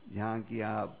 जहाँ की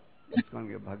आप इस्कॉन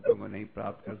के भक्तों को नहीं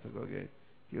प्राप्त कर सकोगे।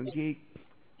 क्योंकि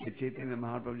चैतन्य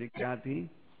महाप्रभु जी क्या थी,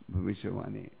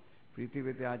 भविष्यवाणी। पृथ्वी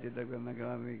पे आज तक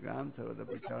नगराम सर्वदा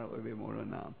प्रचार वे मोरो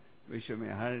नाम, विश्व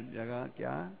में हर जगह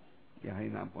क्या यह हरि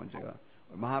नाम पहुंचेगा।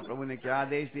 और महाप्रभु ने क्या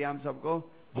आदेश दिया हम सबको,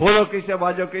 बोलो कृष्ण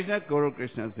बाजो कृष्ण करो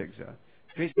कृष्ण शिक्षा।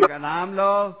 कृष्ण का नाम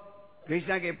लो,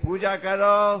 कृष्ण की पूजा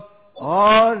करो,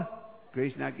 और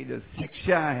कृष्ण की जो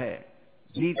शिक्षा है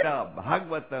गीता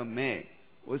भागवत में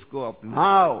उसको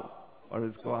अपनाओ और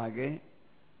उसको आगे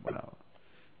बढ़ाओ।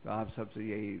 तो आप सबसे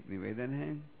यही निवेदन है,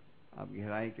 आप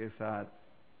गहराई के साथ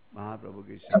महाप्रभु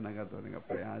की शरणागत होने का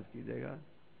प्रयास कीजिएगा।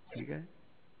 ठीक है,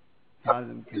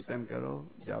 साधन कीर्तन करो,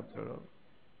 जाप करो।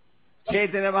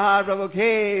 चैतन्य महाप्रभु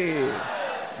की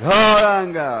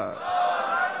गौरांग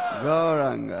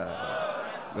गौरांग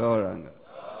गौरांग।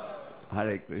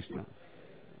 हरे Krishna.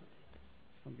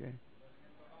 Okay,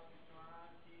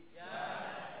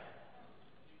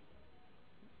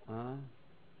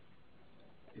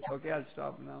 it's okay, I'll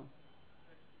stop now.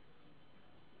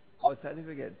 Oh,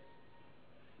 certificate.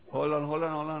 Hold on.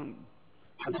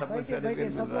 सबको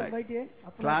सर्टिफिकेट मिल रहा है,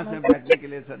 क्लास में बैठने के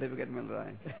लिए सर्टिफिकेट मिल रहा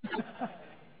है।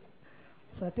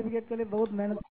 सर्टिफिकेट के लिए बहुत मेहनत